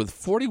tablets, with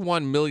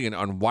 41 million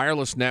on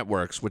wireless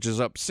networks, which is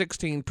up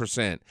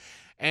 16%.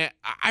 And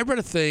I read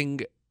a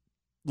thing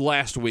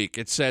last week.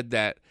 It said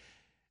that,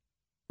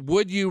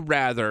 would you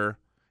rather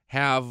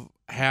have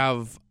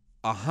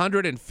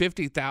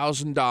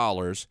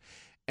 $150,000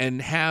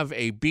 and have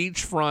a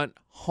beachfront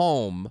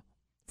home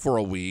for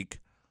a week,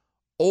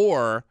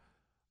 or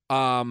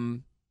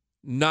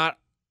not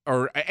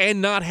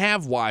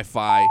have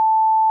Wi-Fi,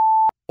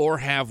 or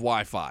have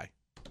Wi-Fi?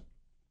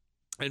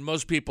 And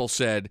most people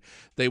said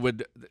they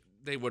would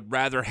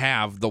rather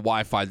have the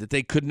Wi-Fi, that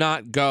they could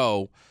not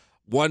go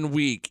 1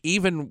 week,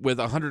 even with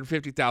a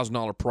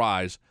 $150,000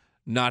 prize,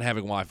 not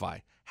having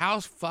Wi-Fi. How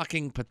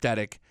fucking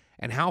pathetic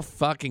and how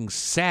fucking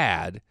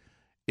sad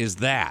is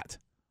that?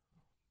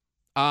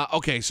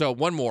 Okay, so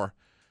one more.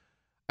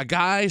 A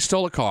guy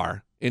stole a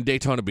car in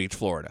Daytona Beach,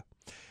 Florida.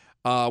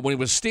 When he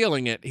was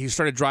stealing it, he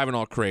started driving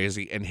all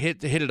crazy and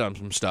hit it on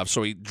some stuff.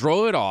 So he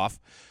drove it off,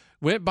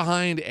 went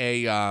behind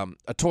a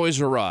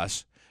Toys R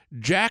Us,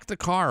 jacked the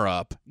car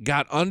up,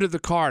 got under the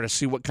car to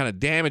see what kind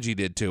of damage he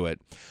did to it.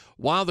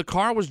 While the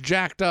car was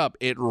jacked up,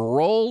 it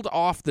rolled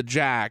off the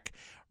jack,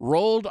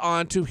 rolled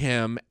onto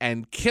him,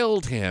 and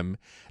killed him.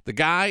 The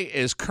guy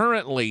is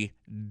currently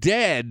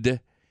dead.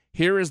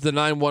 Here is the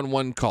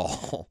 911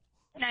 call.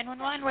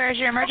 911, where is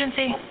your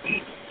emergency?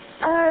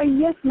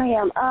 Yes,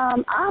 ma'am.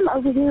 I'm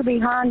over here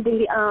behind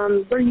the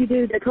where you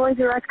do the Toys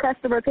R Us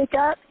customer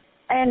pickup,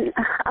 and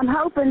I'm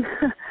hoping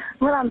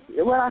what I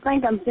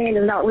think I'm seeing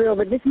is not real,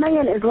 but this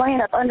man is laying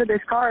up under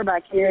this car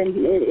back here, and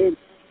he's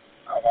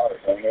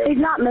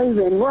not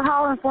moving. We're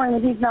hollering for him,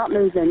 and he's not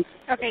moving.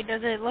 Okay,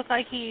 does it look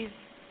like is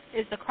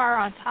the car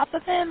on top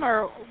of him,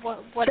 or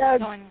what is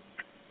going?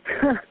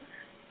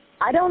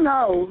 I don't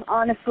know,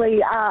 honestly.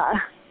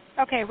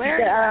 Okay,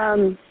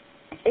 where?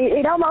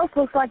 It almost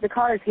looks like the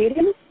car is hit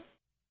him.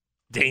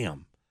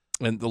 Damn.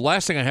 And the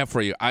last thing I have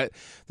for you,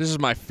 this is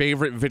my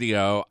favorite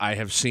video I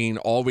have seen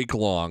all week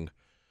long.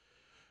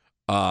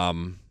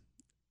 I'm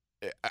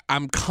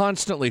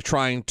constantly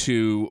trying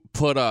to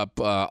put up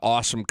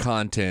awesome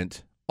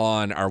content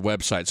on our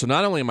website. So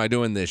not only am I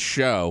doing this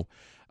show,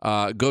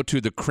 go to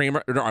the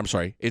Kramer, no, I'm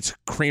sorry, it's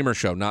Kramer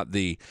Show,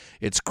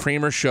 it's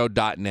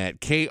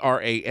kramershow.net,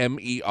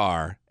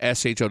 KRAMERSHOW,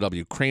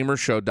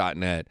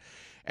 kramershow.net.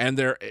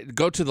 And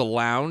go to the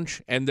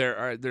lounge, and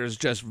there's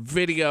just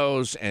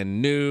videos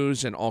and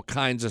news and all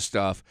kinds of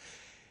stuff.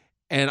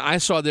 And I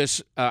saw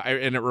this,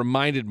 and it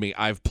reminded me,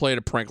 I've played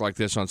a prank like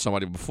this on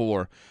somebody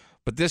before,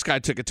 but this guy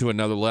took it to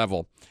another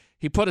level.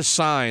 He put a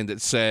sign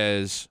that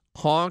says,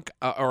 honk,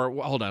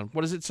 hold on,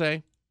 what does it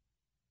say?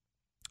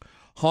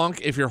 Honk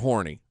if you're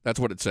horny. That's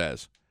what it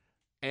says.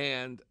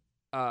 And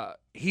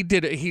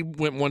He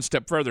went one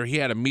step further. He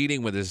had a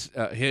meeting with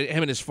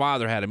him and his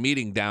father had a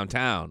meeting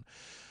downtown.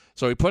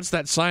 So he puts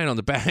that sign on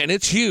the back, and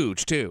it's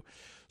huge too.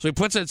 So he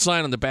puts that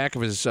sign on the back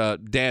of his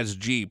dad's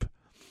Jeep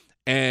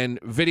and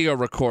video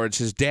records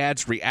his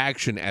dad's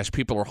reaction as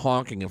people are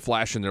honking and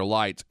flashing their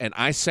lights. And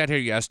I sat here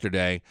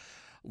yesterday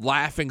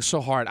laughing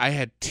so hard. I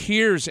had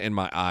tears in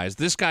my eyes.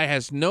 This guy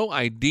has no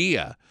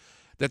idea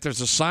that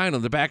there's a sign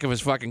on the back of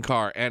his fucking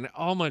car. And,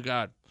 oh, my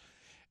God.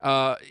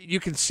 You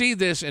can see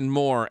this and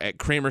more at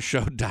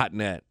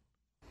kramershow.net.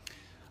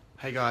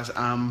 Hey, guys.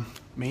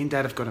 Me and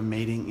Dad have got a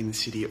meeting in the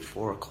city at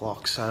 4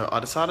 o'clock. So I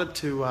decided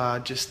to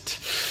just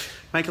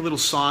make a little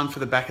sign for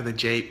the back of the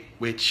Jeep,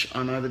 which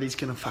I know that he's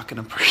going to fucking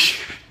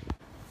appreciate.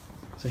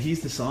 So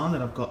here's the sign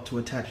that I've got to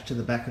attach to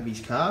the back of his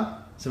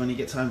car. So when he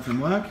gets home from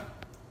work,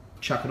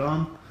 chuck it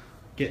on,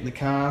 get in the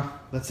car.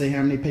 Let's see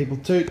how many people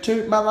toot,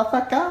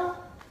 motherfucker.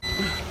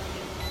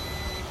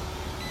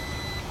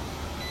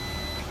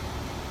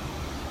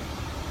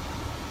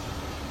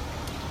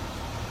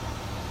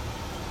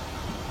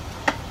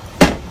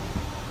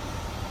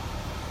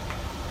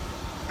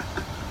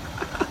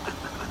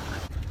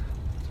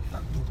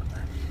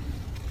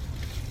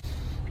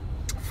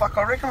 Fuck,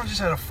 I reckon I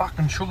just had a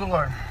fucking sugar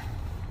load.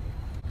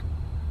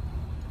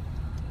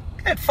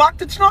 Get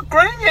fucked, it's not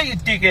green yet, you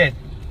dickhead.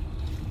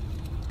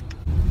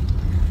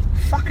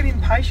 Fucking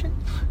impatient.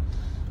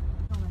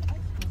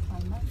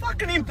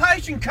 Fucking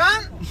impatient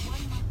cunt.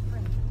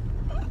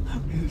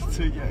 It's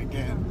too gay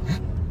again.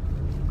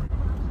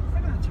 I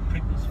reckon that's a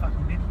prick this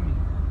fucking bit for me.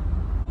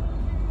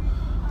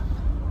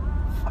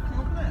 Fucking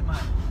look at that,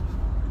 mate.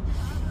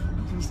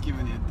 I'm just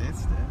giving you a death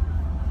stare.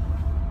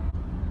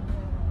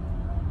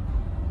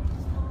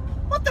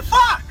 What the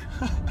fuck?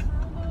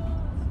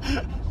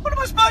 What am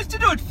I supposed to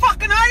do? It's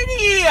fucking 80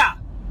 here!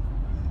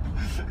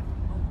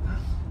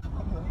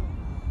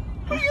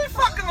 What are you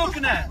fucking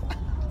looking at?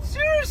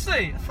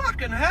 Seriously?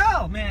 Fucking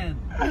hell, man.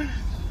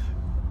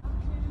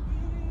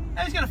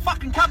 Now he's gonna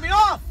fucking cut me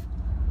off!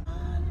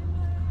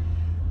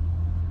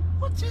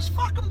 What's this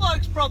fucking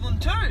bloke's problem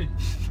too?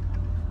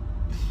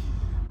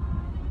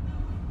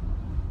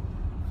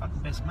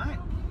 Fucking best mate.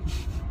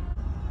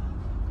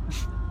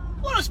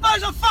 What, I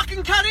suppose I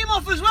fucking cut him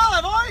off as well,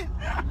 have I?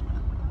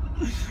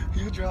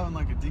 You're driving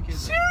like a dickhead.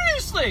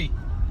 Seriously?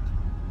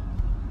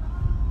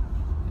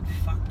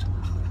 Fucked.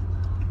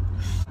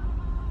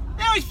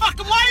 Now he's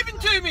fucking waving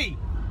to me!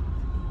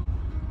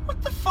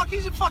 What the fuck?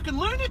 He's a fucking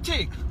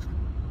lunatic!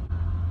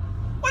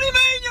 What do you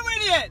mean, you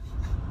idiot?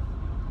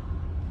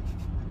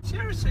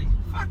 Seriously?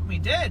 Fuck me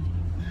dead.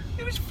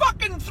 He was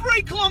fucking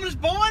 3 kilometres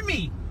behind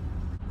me!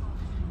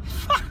 He's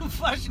fucking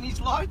flashing his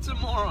lights, a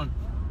moron.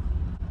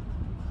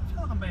 I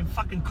feel like I'm being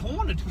fucking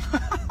cornered.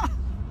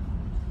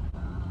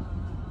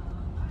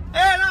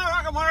 Yeah, no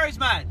fucking worries,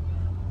 mate.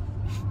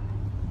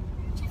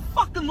 What's he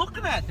fucking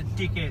looking at, the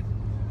dickhead?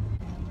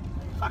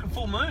 Fucking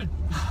full moon.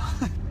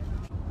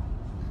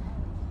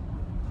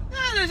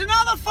 Yeah, there's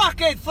another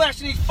fuckhead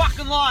flashing his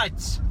fucking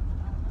lights.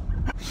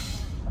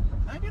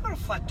 Maybe you got a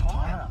flat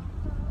tyre.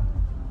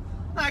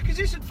 No, because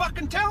this would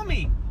fucking tell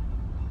me.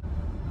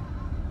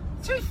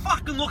 What's he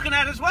fucking looking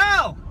at as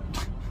well?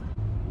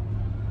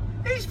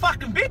 He's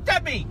fucking bipped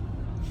at me.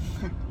 I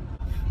feel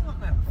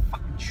like I have a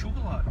fucking sugar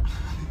load.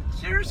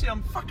 Seriously,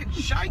 I'm fucking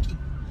shaking.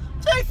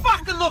 What's he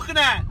fucking looking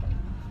at?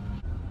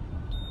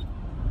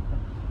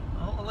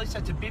 Well, at least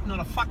that's a bip, not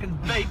a fucking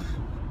beep.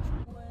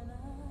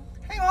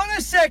 Hang on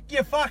a sec,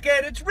 you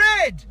fuckhead, it's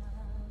red!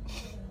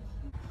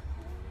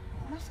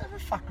 I must have a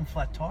fucking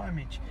flat tyre,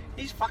 Mitch.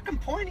 He's fucking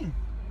pointing.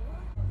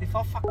 If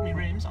I fuck me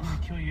rims, I'm gonna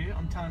kill you.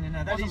 I'm telling you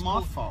now. That is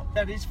my fault.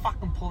 That is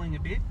fucking pulling a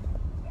bit.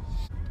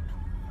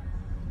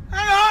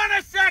 Hang on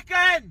a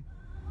second!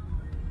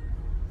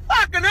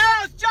 Fucking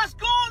hell, it's just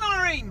gone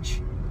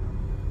orange!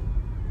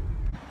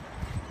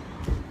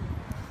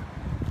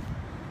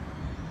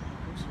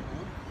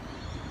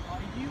 Oh,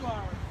 you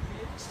are a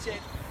dead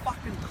set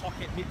fucking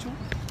cockhead, Mitchell.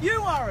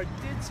 You are a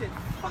dead set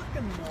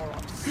fucking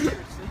moron.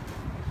 Seriously.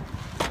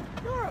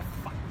 You're a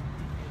fucking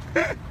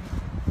dickhead.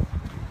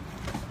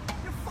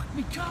 You fucked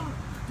me car,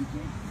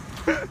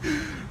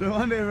 dickhead. No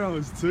wonder everyone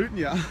was tooting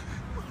ya. You are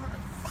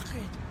a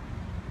fuckhead.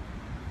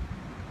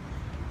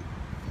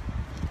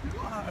 You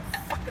are a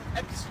fucking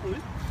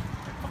absolute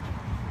fucking...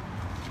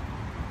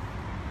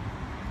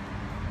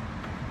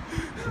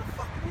 You're a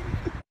fucking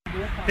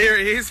idiot. Here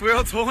he is,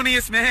 world's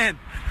horniest man.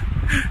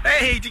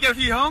 Hey, did you get a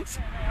few honks?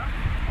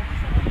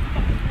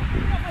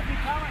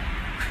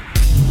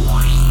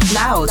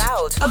 Loud,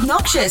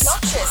 obnoxious,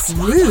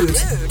 rude,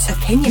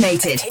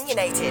 opinionated,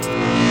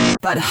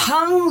 but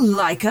hung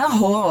like a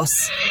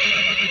horse.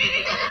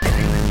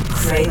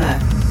 Kramer.